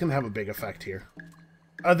 That's gonna have a big effect here.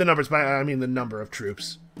 The numbers, I mean the number of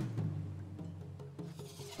troops.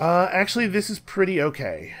 Actually, this is pretty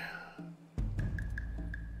okay.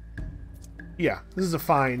 Yeah, this is a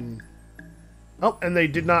fine... Oh, and they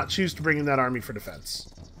did not choose to bring in that army for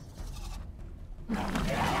defense.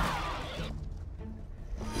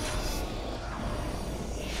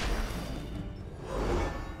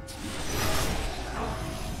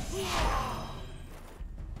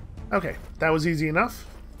 Okay, that was easy enough.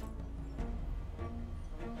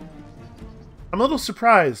 I'm a little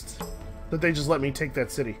surprised that they just let me take that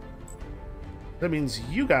city. That means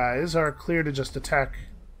you guys are clear to just attack.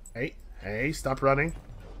 Hey, stop running.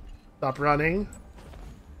 Stop running.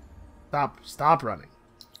 Stop running.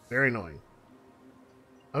 Very annoying.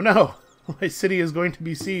 Oh no! My city is going to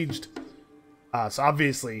be sieged. So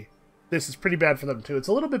obviously, this is pretty bad for them too. It's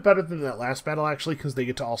a little bit better than that last battle, actually, because they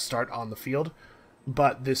get to all start on the field.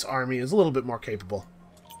 But this army is a little bit more capable.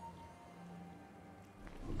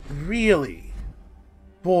 Really?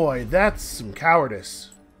 Boy, that's some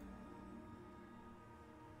cowardice.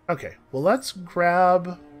 Okay, well, let's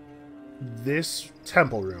grab this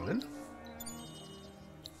temple ruin.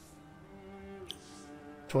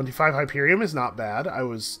 25 Hyperium is not bad. I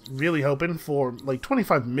was really hoping for, like,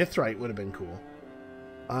 25 Mithrite would have been cool.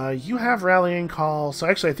 You have Rallying Call. So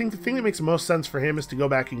actually, I think the thing that makes the most sense for him is to go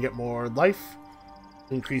back and get more life.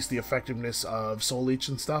 Increase the effectiveness of Soul Leech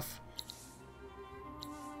and stuff.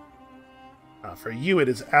 For you, it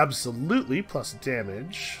is absolutely plus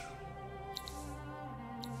damage.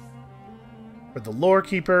 For the Lore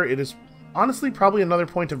Keeper, it is honestly probably another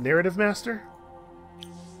point of Narrative Master.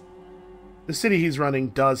 The city he's running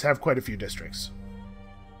does have quite a few districts.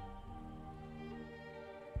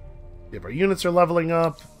 Yep, our units are leveling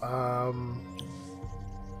up.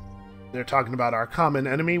 They're talking about our common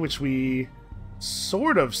enemy, which we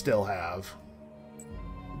sort of still have.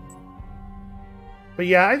 But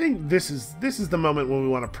yeah, I think this is the moment when we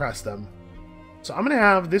want to press them. So I'm going to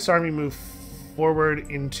have this army move forward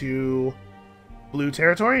into blue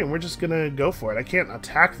territory, and we're just going to go for it. I can't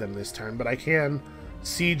attack them this turn, but I can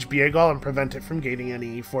siege Biegal and prevent it from gaining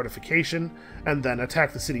any fortification, and then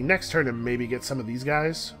attack the city next turn and maybe get some of these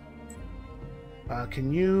guys.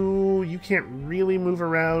 You can't really move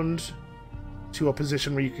around to a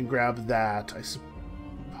position where you can grab that.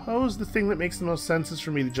 suppose the thing that makes the most sense is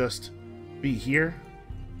for me to just be here.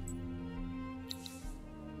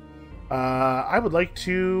 I would like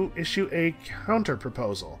to issue a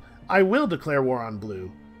counter-proposal. I will declare war on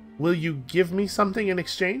blue. Will you give me something in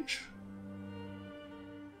exchange?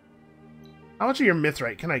 How much of your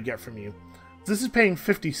mithrite can I get from you? This is paying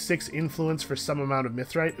 56 influence for some amount of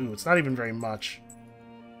mithrite. Ooh, it's not even very much.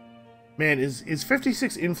 Man, is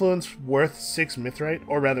 56 influence worth 6 mithrite?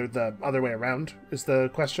 Or rather, the other way around is the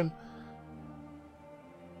question.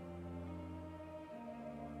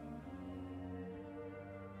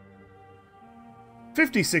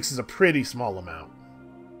 $56 is a pretty small amount.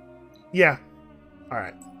 Yeah.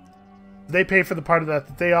 Alright. They pay for the part of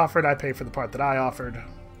that they offered, I pay for the part that I offered.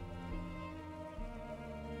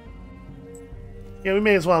 Yeah, we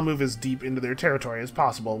may as well move as deep into their territory as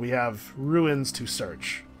possible. We have ruins to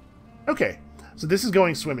search. Okay, so this is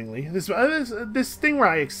going swimmingly. This thing where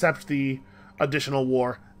I accept the additional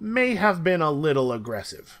war may have been a little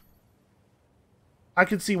aggressive. I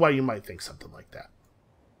could see why you might think something like that.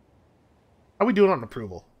 How are we doing on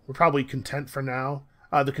approval? We're probably content for now.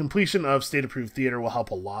 The completion of state-approved theater will help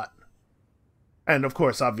a lot. And, of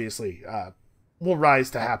course, obviously, we'll rise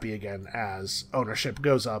to happy again as ownership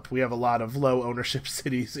goes up. We have a lot of low ownership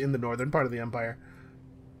cities in the northern part of the Empire.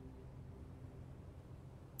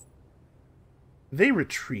 They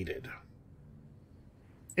retreated.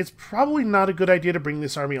 It's probably not a good idea to bring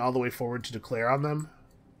this army all the way forward to declare on them.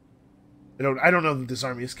 I don't know that this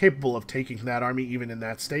army is capable of taking that army even in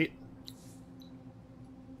that state.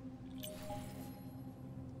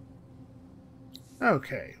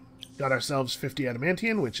 Okay. Got ourselves 50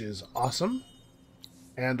 adamantium, which is awesome.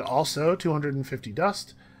 And also 250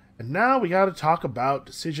 dust. And now we gotta talk about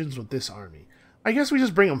decisions with this army. I guess we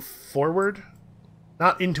just bring them forward.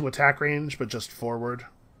 Not into attack range, but just forward.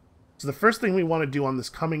 So the first thing we want to do on this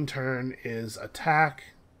coming turn is attack.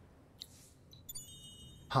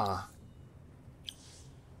 Huh.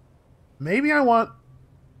 Maybe on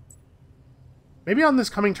this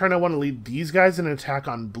coming turn I want to lead these guys in an attack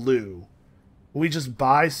on blue. We just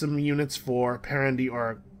buy some units for Parandi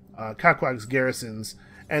or Kakwag's garrisons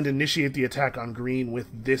and initiate the attack on green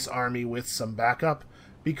with this army with some backup.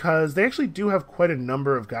 Because they actually do have quite a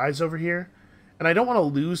number of guys over here. And I don't want to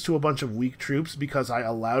lose to a bunch of weak troops because I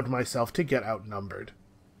allowed myself to get outnumbered.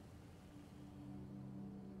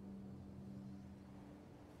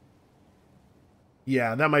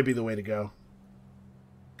 Yeah, that might be the way to go.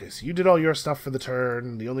 Okay, so you did all your stuff for the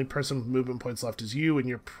turn. The only person with movement points left is you, and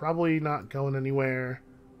you're probably not going anywhere.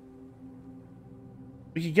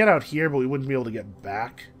 We could get out here, but we wouldn't be able to get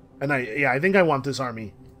back. And I think I want this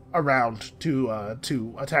army around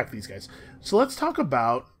to attack these guys. So let's talk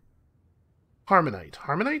about Harmonite.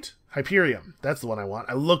 Harmonite? Hyperium. That's the one I want.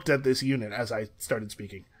 I looked at this unit as I started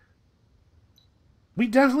speaking. We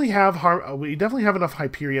definitely have enough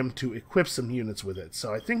Hyperium to equip some units with it.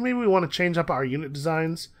 So I think maybe we want to change up our unit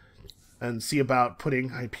designs and see about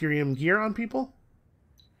putting Hyperium gear on people.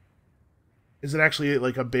 Is it actually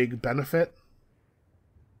like a big benefit?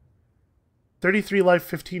 33 life,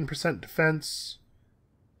 15% defense.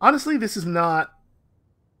 Honestly, this is not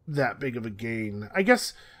that big of a gain. I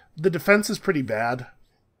guess the defense is pretty bad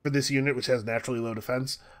for this unit, which has naturally low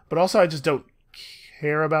defense. But also, I just don't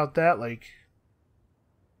care about that. Like,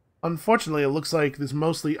 unfortunately, it looks like this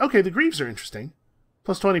mostly... Okay, the Greaves are interesting.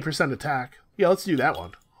 Plus 20% attack. Yeah, let's do that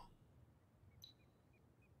one.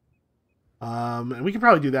 And we can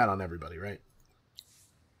probably do that on everybody, right?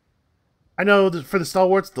 I know that for the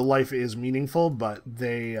Stalwarts, the life is meaningful, but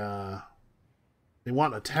they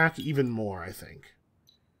want attack even more, I think.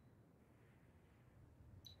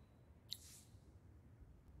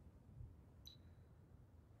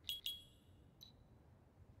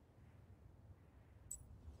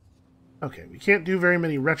 Okay, we can't do very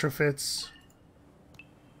many retrofits.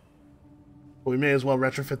 But we may as well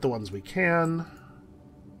retrofit the ones we can.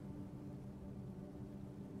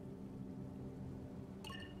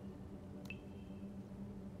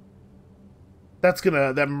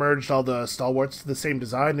 That merged all the Stalwarts to the same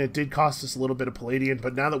design. It did cost us a little bit of Palladian,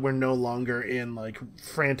 but now that we're no longer in, like,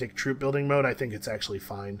 frantic troop building mode, I think it's actually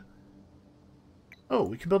fine. Oh,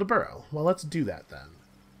 we can build a burrow. Well, let's do that then.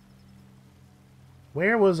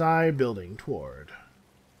 Where was I building toward?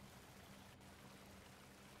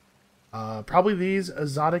 Probably these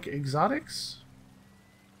exotics?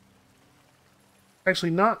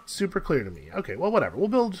 Actually, not super clear to me. Okay, well, whatever. We'll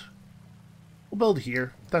build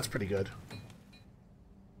here. That's pretty good.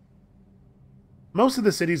 Most of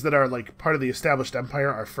the cities that are, like, part of the established empire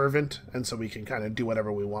are fervent, and so we can kind of do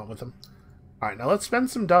whatever we want with them. Alright, now let's spend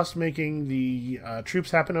some dust making the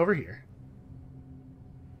troops happen over here.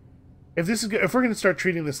 if we're going to start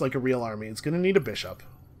treating this like a real army, it's going to need a bishop.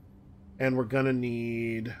 And we're going to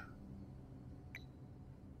need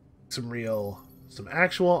some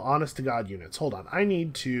actual honest-to-God units. Hold on. I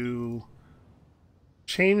need to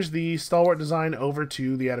change the stalwart design over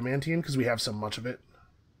to the adamantium because we have so much of it.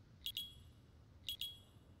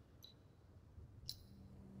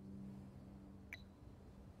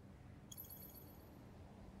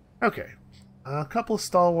 Okay. A couple of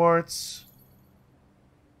stalwarts.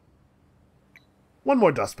 One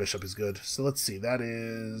more dust bishop is good. So let's see. That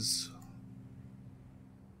is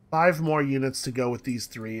 5 more units to go with these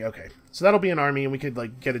 3. Okay. So that'll be an army, and we could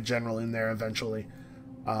like get a general in there eventually.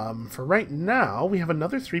 For right now, we have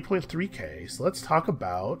another 3.3k. So let's talk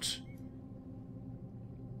about...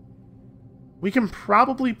 We can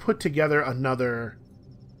probably put together another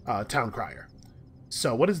town crier.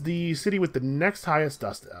 So what is the city with the next highest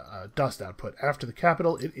dust output? After the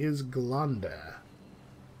capital, it is Glanda.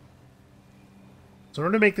 So in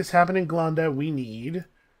order to make this happen in Glanda, we need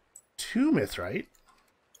 2 mithrite,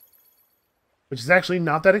 which is actually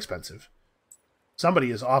not that expensive. Somebody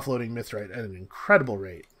is offloading mithrite at an incredible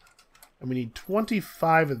rate. And we need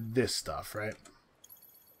 25 of this stuff, right?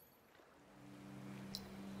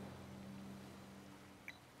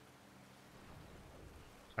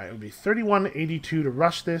 Alright, it would be 3182 to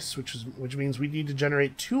rush this, which means we need to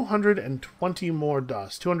generate 220 more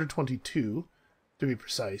dust. 222, to be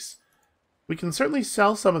precise. We can certainly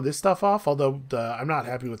sell some of this stuff off, although I'm not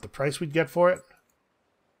happy with the price we'd get for it.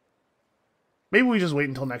 Maybe we just wait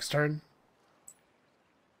until next turn.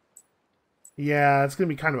 Yeah, it's going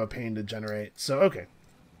to be kind of a pain to generate. So, okay.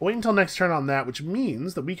 Wait until next turn on that, which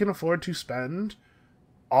means that we can afford to spend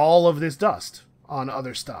all of this dust on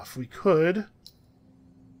other stuff. We could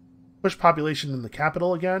push population in the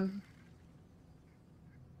capital again.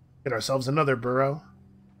 Get ourselves another borough.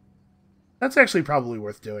 That's actually probably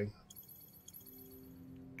worth doing.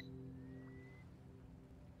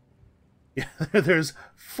 Yeah, there's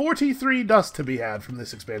 43 dust to be had from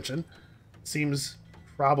this expansion. Seems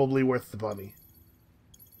probably worth the money.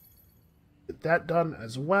 Get that done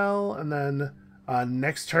as well, and then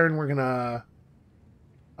next turn we're gonna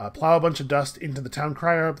plow a bunch of dust into the town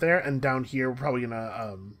crier up there, and down here we're probably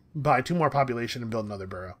gonna buy 2 more population and build another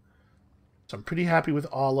borough. So I'm pretty happy with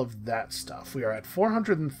all of that stuff. We are at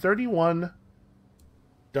 431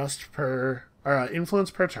 dust per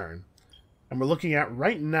influence per turn. And we're looking at,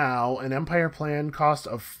 right now, an Empire plan cost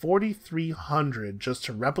of 4,300 just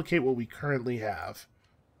to replicate what we currently have.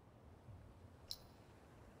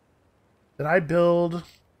 Did I build...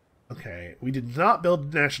 Okay, we did not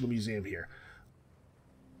build the National Museum here.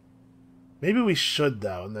 Maybe we should,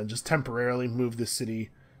 though, and then just temporarily move this city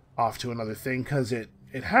off to another thing, because it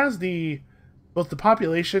has both the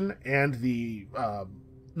population and the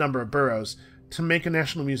number of boroughs to make a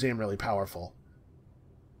National Museum really powerful.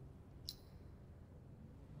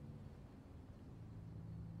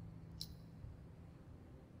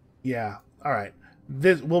 Yeah, alright.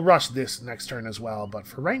 We'll rush this next turn as well, but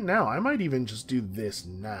for right now, I might even just do this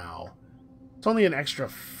now. It's only an extra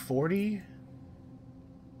 40.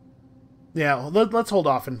 Yeah, let's hold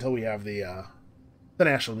off until we have the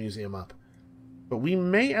National Museum up. But we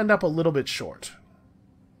may end up a little bit short.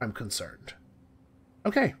 I'm concerned.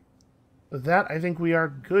 Okay. With that, I think we are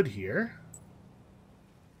good here.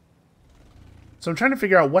 So I'm trying to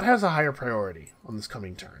figure out what has a higher priority on this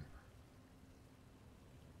coming turn.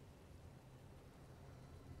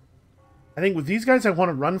 I think with these guys, I want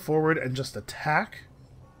to run forward and just attack.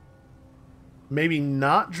 Maybe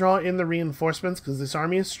not draw in the reinforcements, because this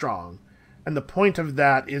army is strong. And the point of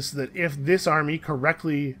that is that if this army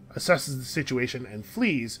correctly assesses the situation and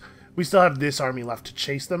flees, we still have this army left to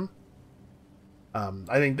chase them.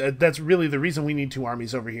 I think that's really the reason we need 2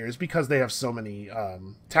 armies over here, is because they have so many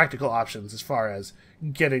tactical options as far as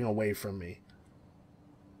getting away from me.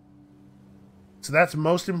 So that's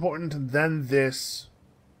most important, then this,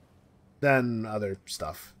 then other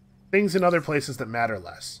stuff. Things in other places that matter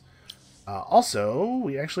less. Also,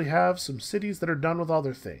 we actually have some cities that are done with all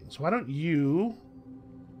their things. Why don't you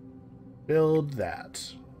build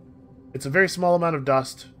that? It's a very small amount of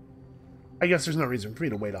dust. I guess there's no reason for me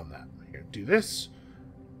to wait on that. Here, do this.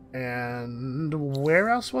 And where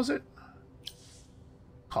else was it?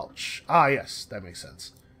 Culch. Ah, yes, that makes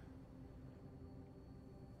sense.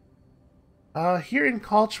 Here in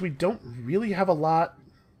Culch, we don't really have a lot.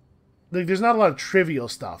 Like, there's not a lot of trivial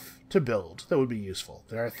stuff to build that would be useful.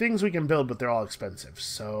 There are things we can build, but they're all expensive.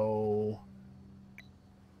 So,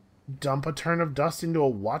 dump a turn of dust into a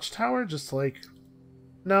watchtower? Just like...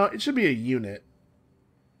 No, it should be a unit.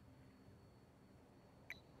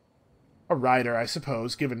 A rider, I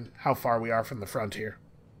suppose, given how far we are from the front here.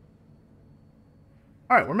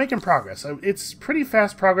 Alright, we're making progress. It's pretty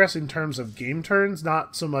fast progress in terms of game turns,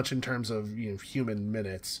 not so much in terms of human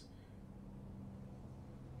minutes.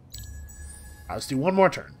 Let's do one more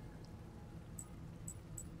turn.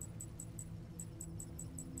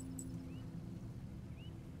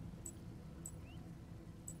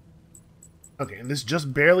 Okay, and this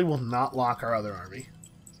just barely will not lock our other army.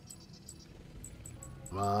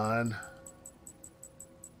 Come on.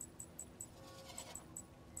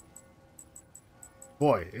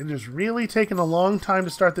 Boy, it is really taking a long time to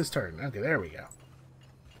start this turn. Okay, there we go.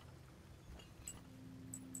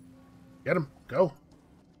 Get him. Go.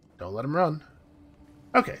 Don't let him run.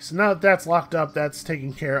 Okay, so now that that's locked up, that's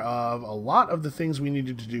taking care of a lot of the things we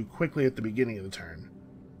needed to do quickly at the beginning of the turn.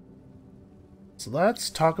 So let's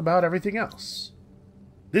talk about everything else.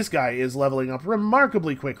 This guy is leveling up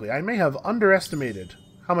remarkably quickly. I may have underestimated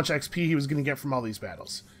how much XP he was going to get from all these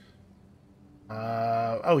battles.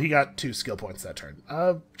 Oh, he got 2 skill points that turn.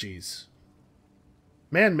 Jeez.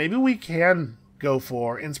 Man, maybe we can go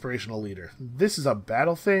for Inspirational Leader. This is a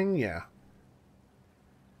battle thing? Yeah.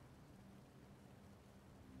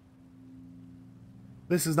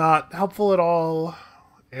 This is not helpful at all,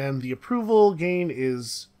 and the approval gain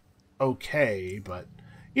is okay, but,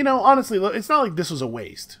 you know, honestly, it's not like this was a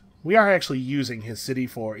waste. We are actually using his city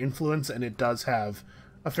for influence, and it does have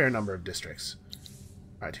a fair number of districts.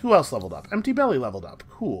 Alright, who else leveled up? Empty Belly leveled up.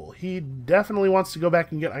 Cool. He definitely wants to go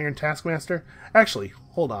back and get Iron Taskmaster. Actually,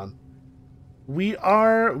 hold on. We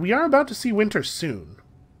are about to see winter soon.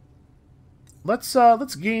 Let's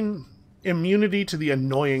gain immunity to the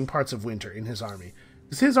annoying parts of winter in his army.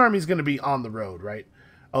 Because his army's going to be on the road, right?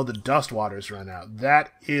 Oh, the dust waters run out.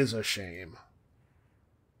 That is a shame.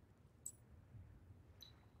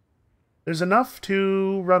 There's enough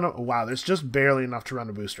to run a... Wow, there's just barely enough to run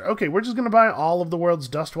a booster. Okay, we're just going to buy all of the world's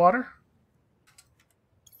dust water.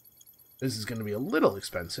 This is going to be a little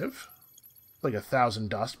expensive. Like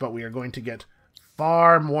 1,000 dust, but we are going to get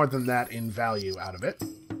far more than that in value out of it.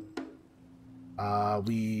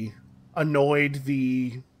 We annoyed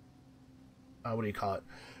the... what do you call it?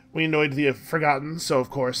 We annoyed the Forgotten, so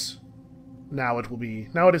of course... Now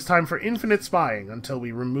it is time for infinite spying until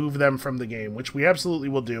we remove them from the game, which we absolutely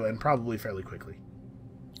will do, and probably fairly quickly.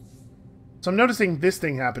 So I'm noticing this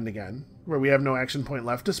thing happened again, where we have no action point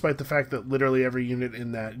left, despite the fact that literally every unit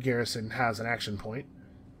in that garrison has an action point.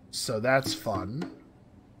 So that's fun.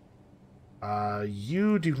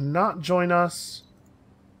 You do not join us.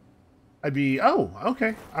 Oh,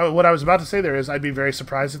 okay. What I was about to say there is, I'd be very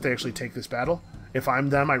surprised if they actually take this battle. If I'm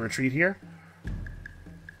them, I retreat here.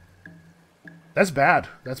 That's bad.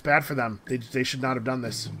 That's bad for them. They should not have done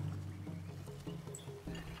this.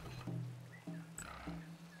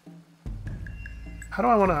 How do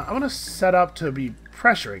I want to... I want to set up to be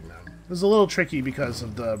pressuring them. This is a little tricky because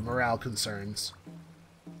of the morale concerns.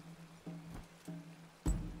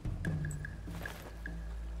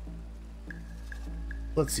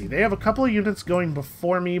 Let's see. They have a couple of units going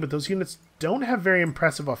before me, but those units don't have very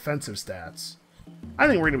impressive offensive stats. I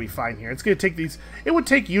think we're going to be fine here. It's going to take these... It would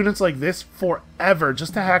take units like this forever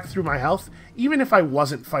just to hack through my health, even if I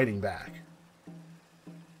wasn't fighting back.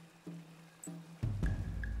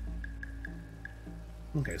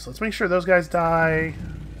 Okay, so let's make sure those guys die.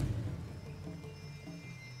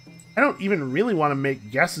 I don't even really want to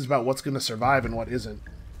make guesses about what's going to survive and what isn't.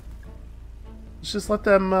 Let's just let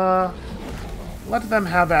them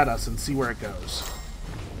have at us and see where it goes.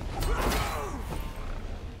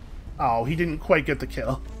 Oh, he didn't quite get the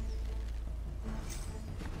kill.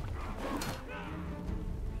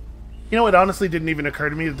 You know, it honestly didn't even occur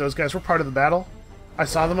to me that those guys were part of the battle. I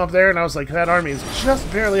saw them up there, and I was like, that army is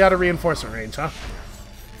just barely out of reinforcement range, huh?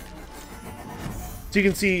 So you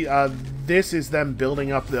can see, this is them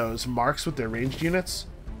building up those marks with their ranged units.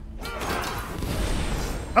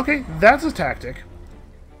 Okay, that's a tactic.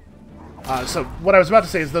 So what I was about to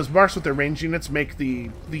say is those marks with their ranged units make the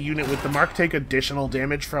unit with the mark take additional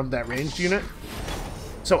damage from that ranged unit.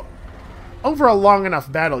 So over a long enough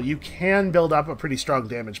battle, you can build up a pretty strong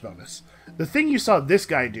damage bonus. The thing you saw this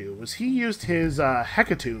guy do was he used his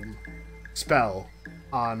Hecatomb spell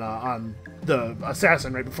on the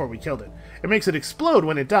assassin right before we killed it. It makes it explode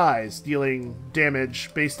when it dies, dealing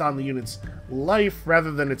damage based on the unit's life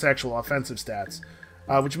rather than its actual offensive stats,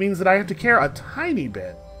 which means that I have to care a tiny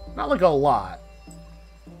bit. Not like a lot.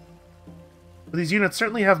 But these units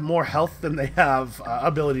certainly have more health than they have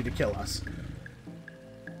ability to kill us.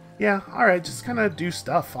 Yeah, alright, just kind of do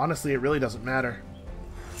stuff. Honestly, it really doesn't matter.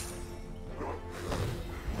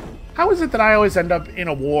 How is it that I always end up in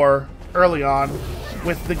a war early on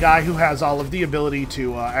with the guy who has all of the ability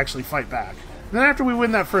to actually fight back? And then after we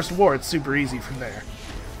win that first war, it's super easy from there.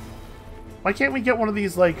 Why can't we get one of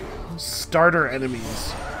these, like, starter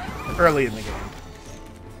enemies early in the game?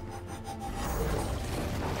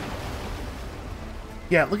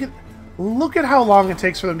 Yeah, look at how long it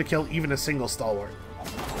takes for them to kill even a single stalwart.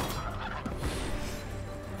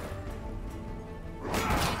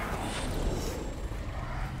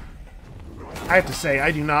 I have to say,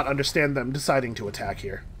 I do not understand them deciding to attack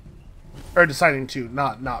here. Or deciding to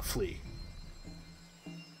not flee.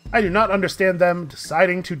 I do not understand them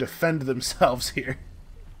deciding to defend themselves here.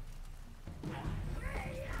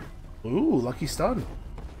 Ooh, lucky stun.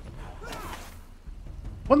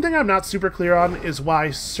 One thing I'm not super clear on is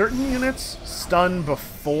why certain units stun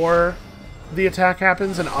before the attack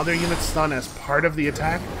happens and other units stun as part of the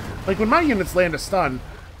attack. Like, when my units land a stun,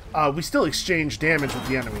 we still exchange damage with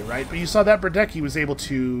the enemy, right? But you saw that Berdeki was able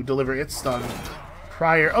to deliver its stun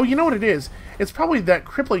prior... Oh, you know what it is? It's probably that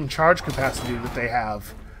crippling charge capacity that they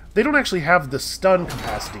have. They don't actually have the stun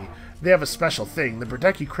capacity. They have a special thing. The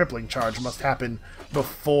Berdeki crippling charge must happen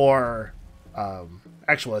before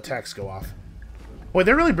actual attacks go off. Boy,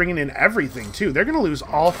 they're really bringing in everything, too. They're going to lose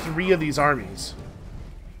all 3 of these armies.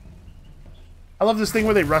 I love this thing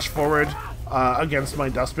where they rush forward against my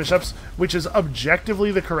Dust Bishops, which is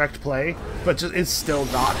objectively the correct play, but just is still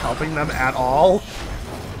not helping them at all.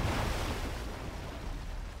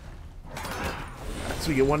 So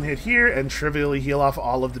we get one hit here and trivially heal off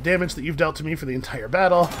all of the damage that you've dealt to me for the entire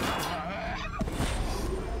battle.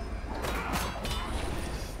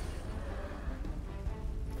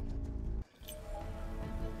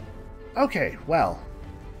 Okay, well,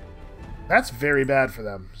 that's very bad for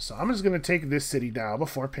them. So I'm just going to take this city now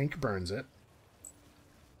before Pink burns it.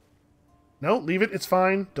 No, leave it. It's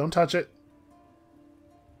fine. Don't touch it.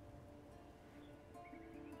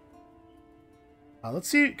 Let's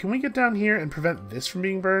see. Can we get down here and prevent this from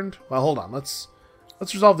being burned? Well, hold on. Let's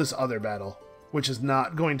resolve this other battle, which is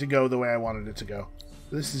not going to go the way I wanted it to go.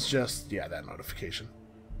 This is just, yeah, that notification.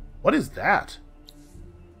 What is that?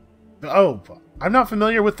 Oh, I'm not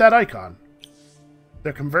familiar with that icon.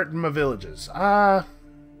 They're converting my villages.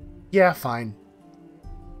 Yeah, fine.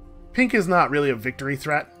 Pink is not really a victory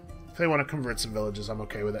threat. If they want to convert some villages, I'm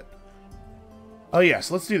okay with it. Oh yes,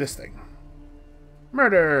 let's do this thing.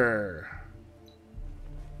 Murder!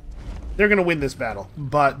 They're going to win this battle,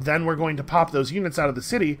 but then we're going to pop those units out of the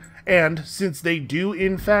city, and since they do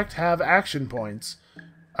in fact have action points,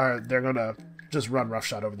 they're going to just run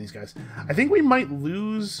roughshod over these guys. I think we might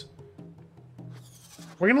lose...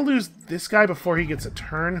 We're going to lose this guy before he gets a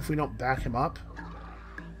turn if we don't back him up.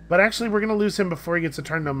 But actually, we're going to lose him before he gets a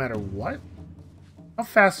turn no matter what. How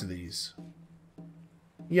fast are these?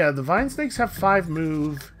 Yeah, the Vine Snakes have 5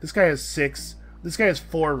 move. This guy has 6. This guy has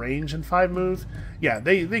 4 range and 5 move. Yeah,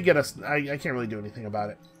 they get us. I can't really do anything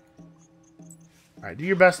about it. Alright, do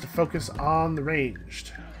your best to focus on the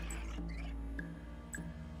ranged.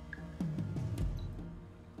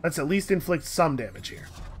 Let's at least inflict some damage here.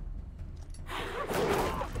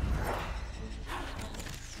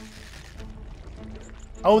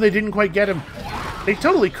 Oh, they didn't quite get him. They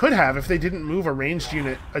totally could have if they didn't move a ranged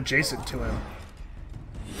unit adjacent to him.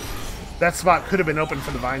 That spot could have been open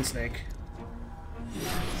for the Vine Snake.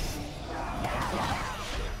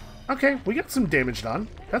 Okay, we got some damage done.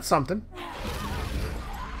 That's something.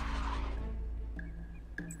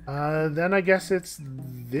 Then I guess it's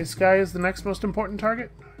this guy is the next most important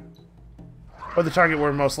target? Or the target we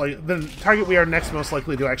are next most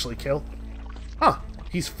likely to actually kill? Huh,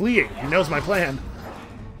 he's fleeing. He knows my plan.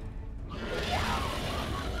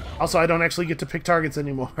 Also, I don't actually get to pick targets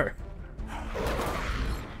anymore.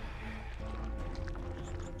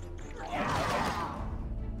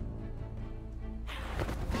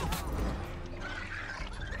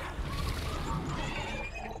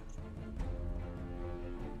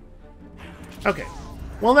 Okay.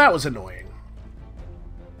 Well, that was annoying.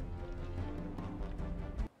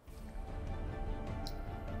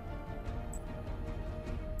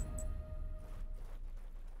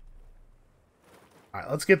 Alright,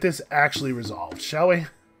 let's get this actually resolved, shall we?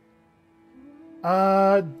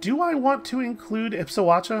 Do I want to include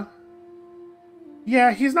Ipsawacha?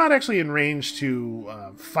 Yeah, he's not actually in range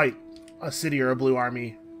to fight a city or a blue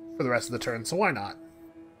army for the rest of the turn, so why not?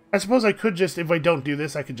 I suppose I could just, if I don't do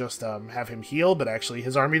this, I could just have him heal, but actually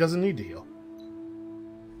his army doesn't need to heal.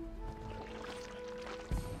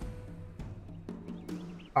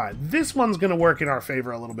 Alright, this one's going to work in our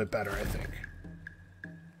favor a little bit better, I think.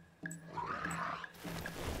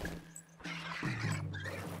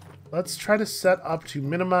 Let's try to set up to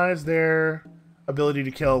minimize their ability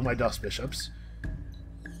to kill my Dust Bishops.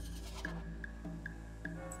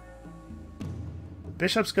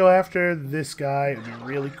 bishops go after this guy. It'd be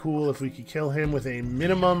really cool if we could kill him with a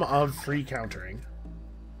minimum of free countering.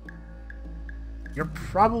 You're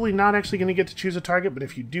probably not actually going to get to choose a target, but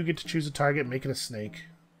if you do get to choose a target, make it a snake.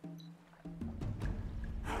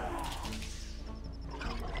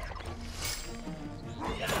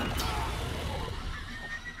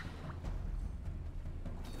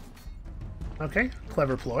 Okay,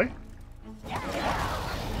 clever ploy.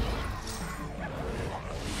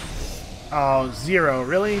 Oh, 0,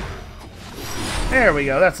 really? There we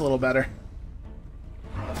go, that's a little better.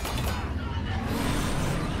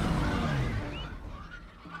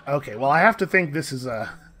 Okay, well I have to think this is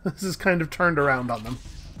this is kind of turned around on them.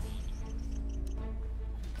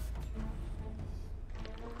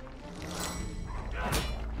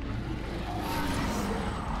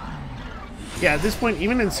 Yeah, at this point,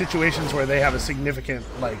 even in situations where they have a significant,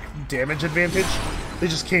 like, damage advantage, they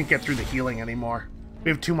just can't get through the healing anymore. We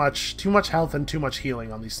have too much health and too much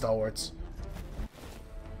healing on these stalwarts.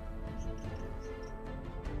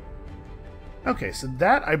 Okay, so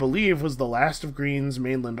that, I believe, was the last of Green's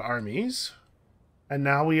mainland armies. And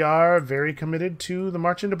now we are very committed to the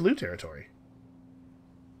march into blue territory.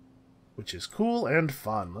 Which is cool and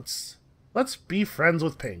fun. Let's be friends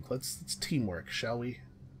with Pink. Let's teamwork, shall we?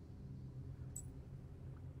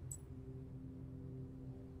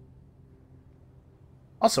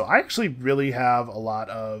 Also, I actually really have a lot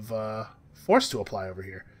of force to apply over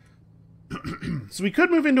here. So we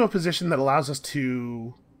could move into a position that allows us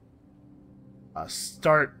to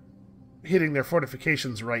start hitting their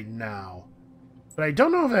fortifications right now. But I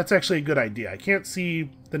don't know if that's actually a good idea. I can't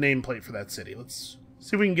see the nameplate for that city. Let's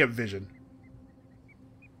see if we can get vision.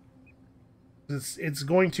 It's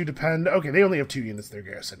going to depend... Okay, they only have 2 units in their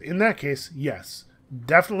garrison. In that case, yes.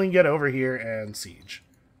 Definitely get over here and siege.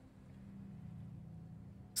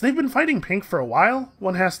 So they've been fighting Pink for a while,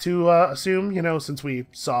 one has to assume, you know, since we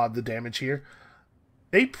saw the damage here.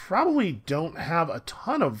 They probably don't have a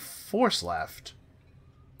ton of force left.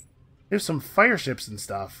 There's some fire ships and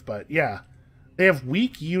stuff, but yeah. They have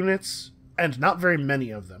weak units, and not very many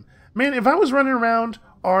of them. Man, if I was running around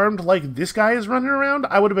armed like this guy is running around,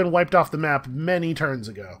 I would have been wiped off the map many turns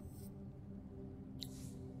ago.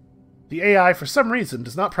 The AI, for some reason,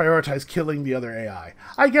 does not prioritize killing the other AI.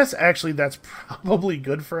 I guess, actually, that's probably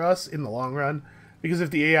good for us in the long run, because if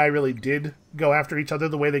the AI really did go after each other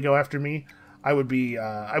the way they go after me, I would be,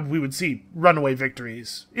 we would see runaway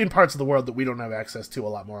victories in parts of the world that we don't have access to a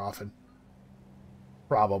lot more often.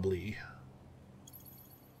 Probably.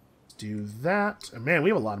 Let's do that. And man, we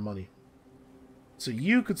have a lot of money. So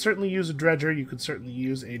you could certainly use a dredger, you could certainly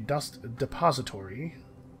use a dust depository.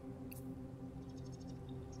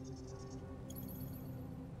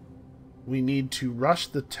 We need to rush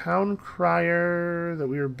the town crier that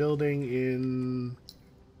we were building in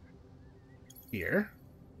here.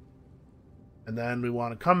 And then we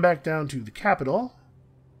want to come back down to the capital,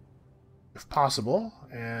 if possible,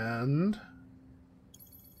 and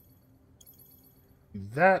do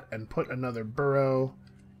that and put another borough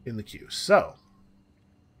in the queue. So,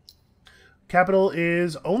 capital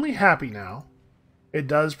is only happy now. It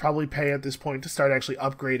does probably pay at this point to start actually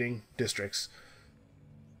upgrading districts.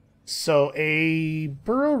 So a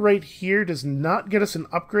borough right here does not get us an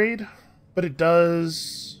upgrade, but it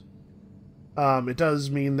does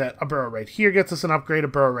mean that a borough right here gets us an upgrade, a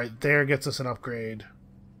borough right there gets us an upgrade.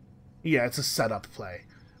 Yeah, it's a setup play.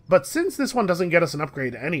 But since this one doesn't get us an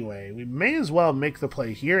upgrade anyway, we may as well make the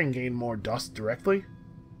play here and gain more dust directly.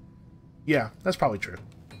 Yeah, that's probably true.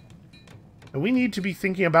 And we need to be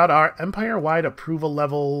thinking about our empire-wide approval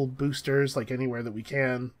level boosters, like anywhere that we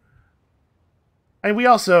can. And we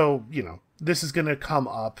also, you know, this is going to come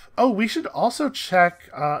up. Oh, we should also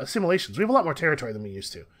check assimilations. We have a lot more territory than we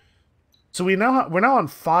used to. So we're now on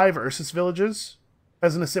 5 Ursus villages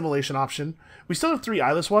as an assimilation option. We still have 3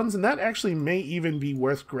 eyeless ones, and that actually may even be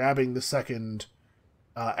worth grabbing the second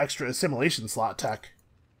extra assimilation slot tech.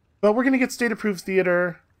 But we're going to get state-approved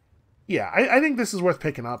theater. Yeah, I think this is worth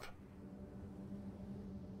picking up.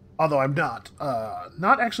 Although I'm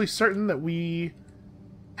not actually certain that we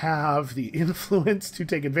have the influence to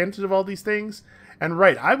take advantage of all these things. And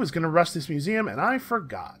right, I was going to rush this museum, and I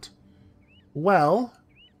forgot. Well,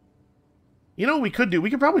 you know what we could do? We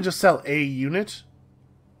could probably just sell a unit.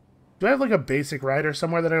 Do I have like a basic rider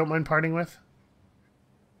somewhere that I don't mind parting with?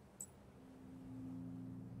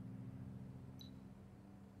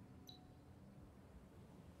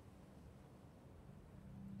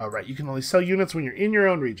 Alright, you can only sell units when you're in your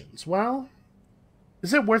own regions. Well,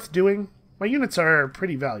 is it worth doing? My units are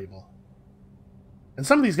pretty valuable. And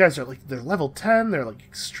some of these guys are like, they're level 10, they're like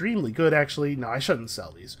extremely good actually. No, I shouldn't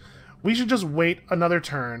sell these. We should just wait another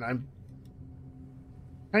turn.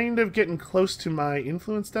 Kind of getting close to my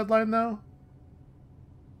influence deadline, though.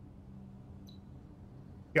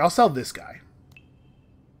 Yeah, I'll sell this guy.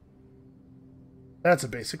 That's a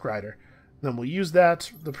basic rider. Then we'll use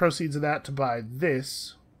that, the proceeds of that, to buy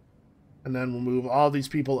this. And then we'll move all these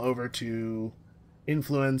people over to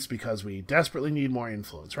influence because we desperately need more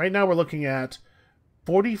influence. Right now we're looking at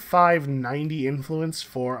 4590 influence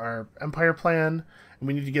for our empire plan. And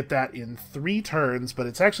we need to get that in 3 turns, but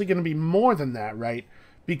it's actually going to be more than that, right?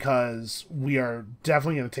 Because we are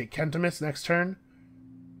definitely going to take Kentamis next turn.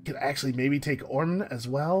 Could actually maybe take Orm as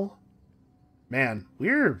well. Man,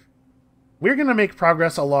 we're going to make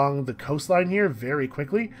progress along the coastline here very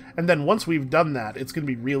quickly, and then once we've done that, it's going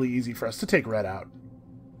to be really easy for us to take Red out.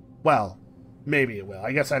 Well, maybe it will.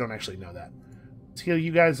 I guess I don't actually know that. Let's heal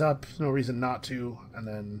you guys up. No reason not to, and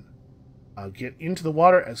then get into the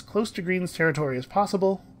water as close to Green's territory as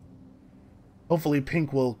possible. Hopefully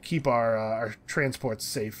Pink will keep our transports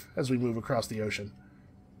safe as we move across the ocean.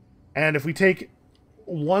 And if we take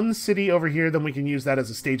one city over here, then we can use that as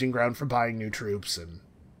a staging ground for buying new troops. And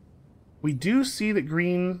we do see that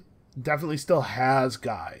Green definitely still has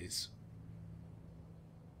guys.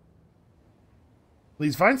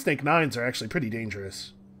 These Vine Snake 9s are actually pretty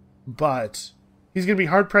dangerous. But he's going to be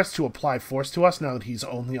hard-pressed to apply force to us now that he's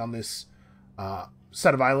only on this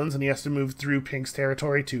set of islands, and he has to move through Pink's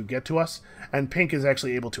territory to get to us. And Pink is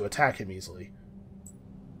actually able to attack him easily.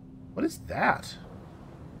 What is that?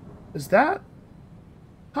 Is that...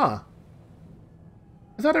 Huh.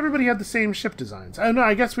 I thought everybody had the same ship designs. Oh no,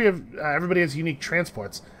 I guess we have everybody has unique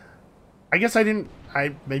transports. I guess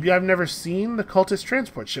maybe I've never seen the cultist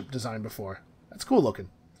transport ship design before. That's cool looking.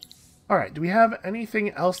 Alright, do we have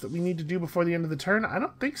anything else that we need to do before the end of the turn? I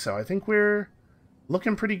don't think so. I think we're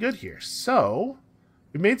looking pretty good here. So,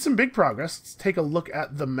 we made some big progress. Let's take a look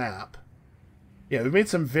at the map. Yeah, we made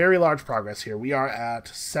some very large progress here. We are at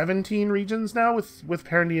 17 regions now with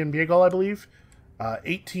Parandy and Biegel, I believe.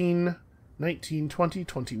 18, 19, 20,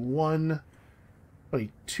 21,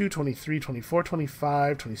 22, 23, 24,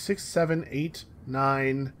 25, 26, 7, 8,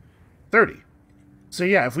 9, 30. So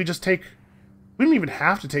yeah, if we just take... We don't even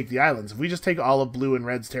have to take the islands. If we just take all of Blue and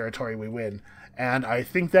Red's territory, we win. And I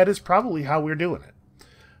think that is probably how we're doing it.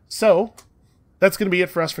 So, that's going to be it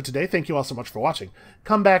for us for today. Thank you all so much for watching.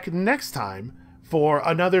 Come back next time for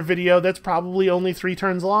another video that's probably only 3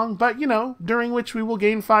 turns long, but, you know, during which we will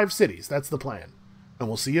gain 5 cities. That's the plan. And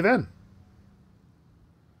we'll see you then.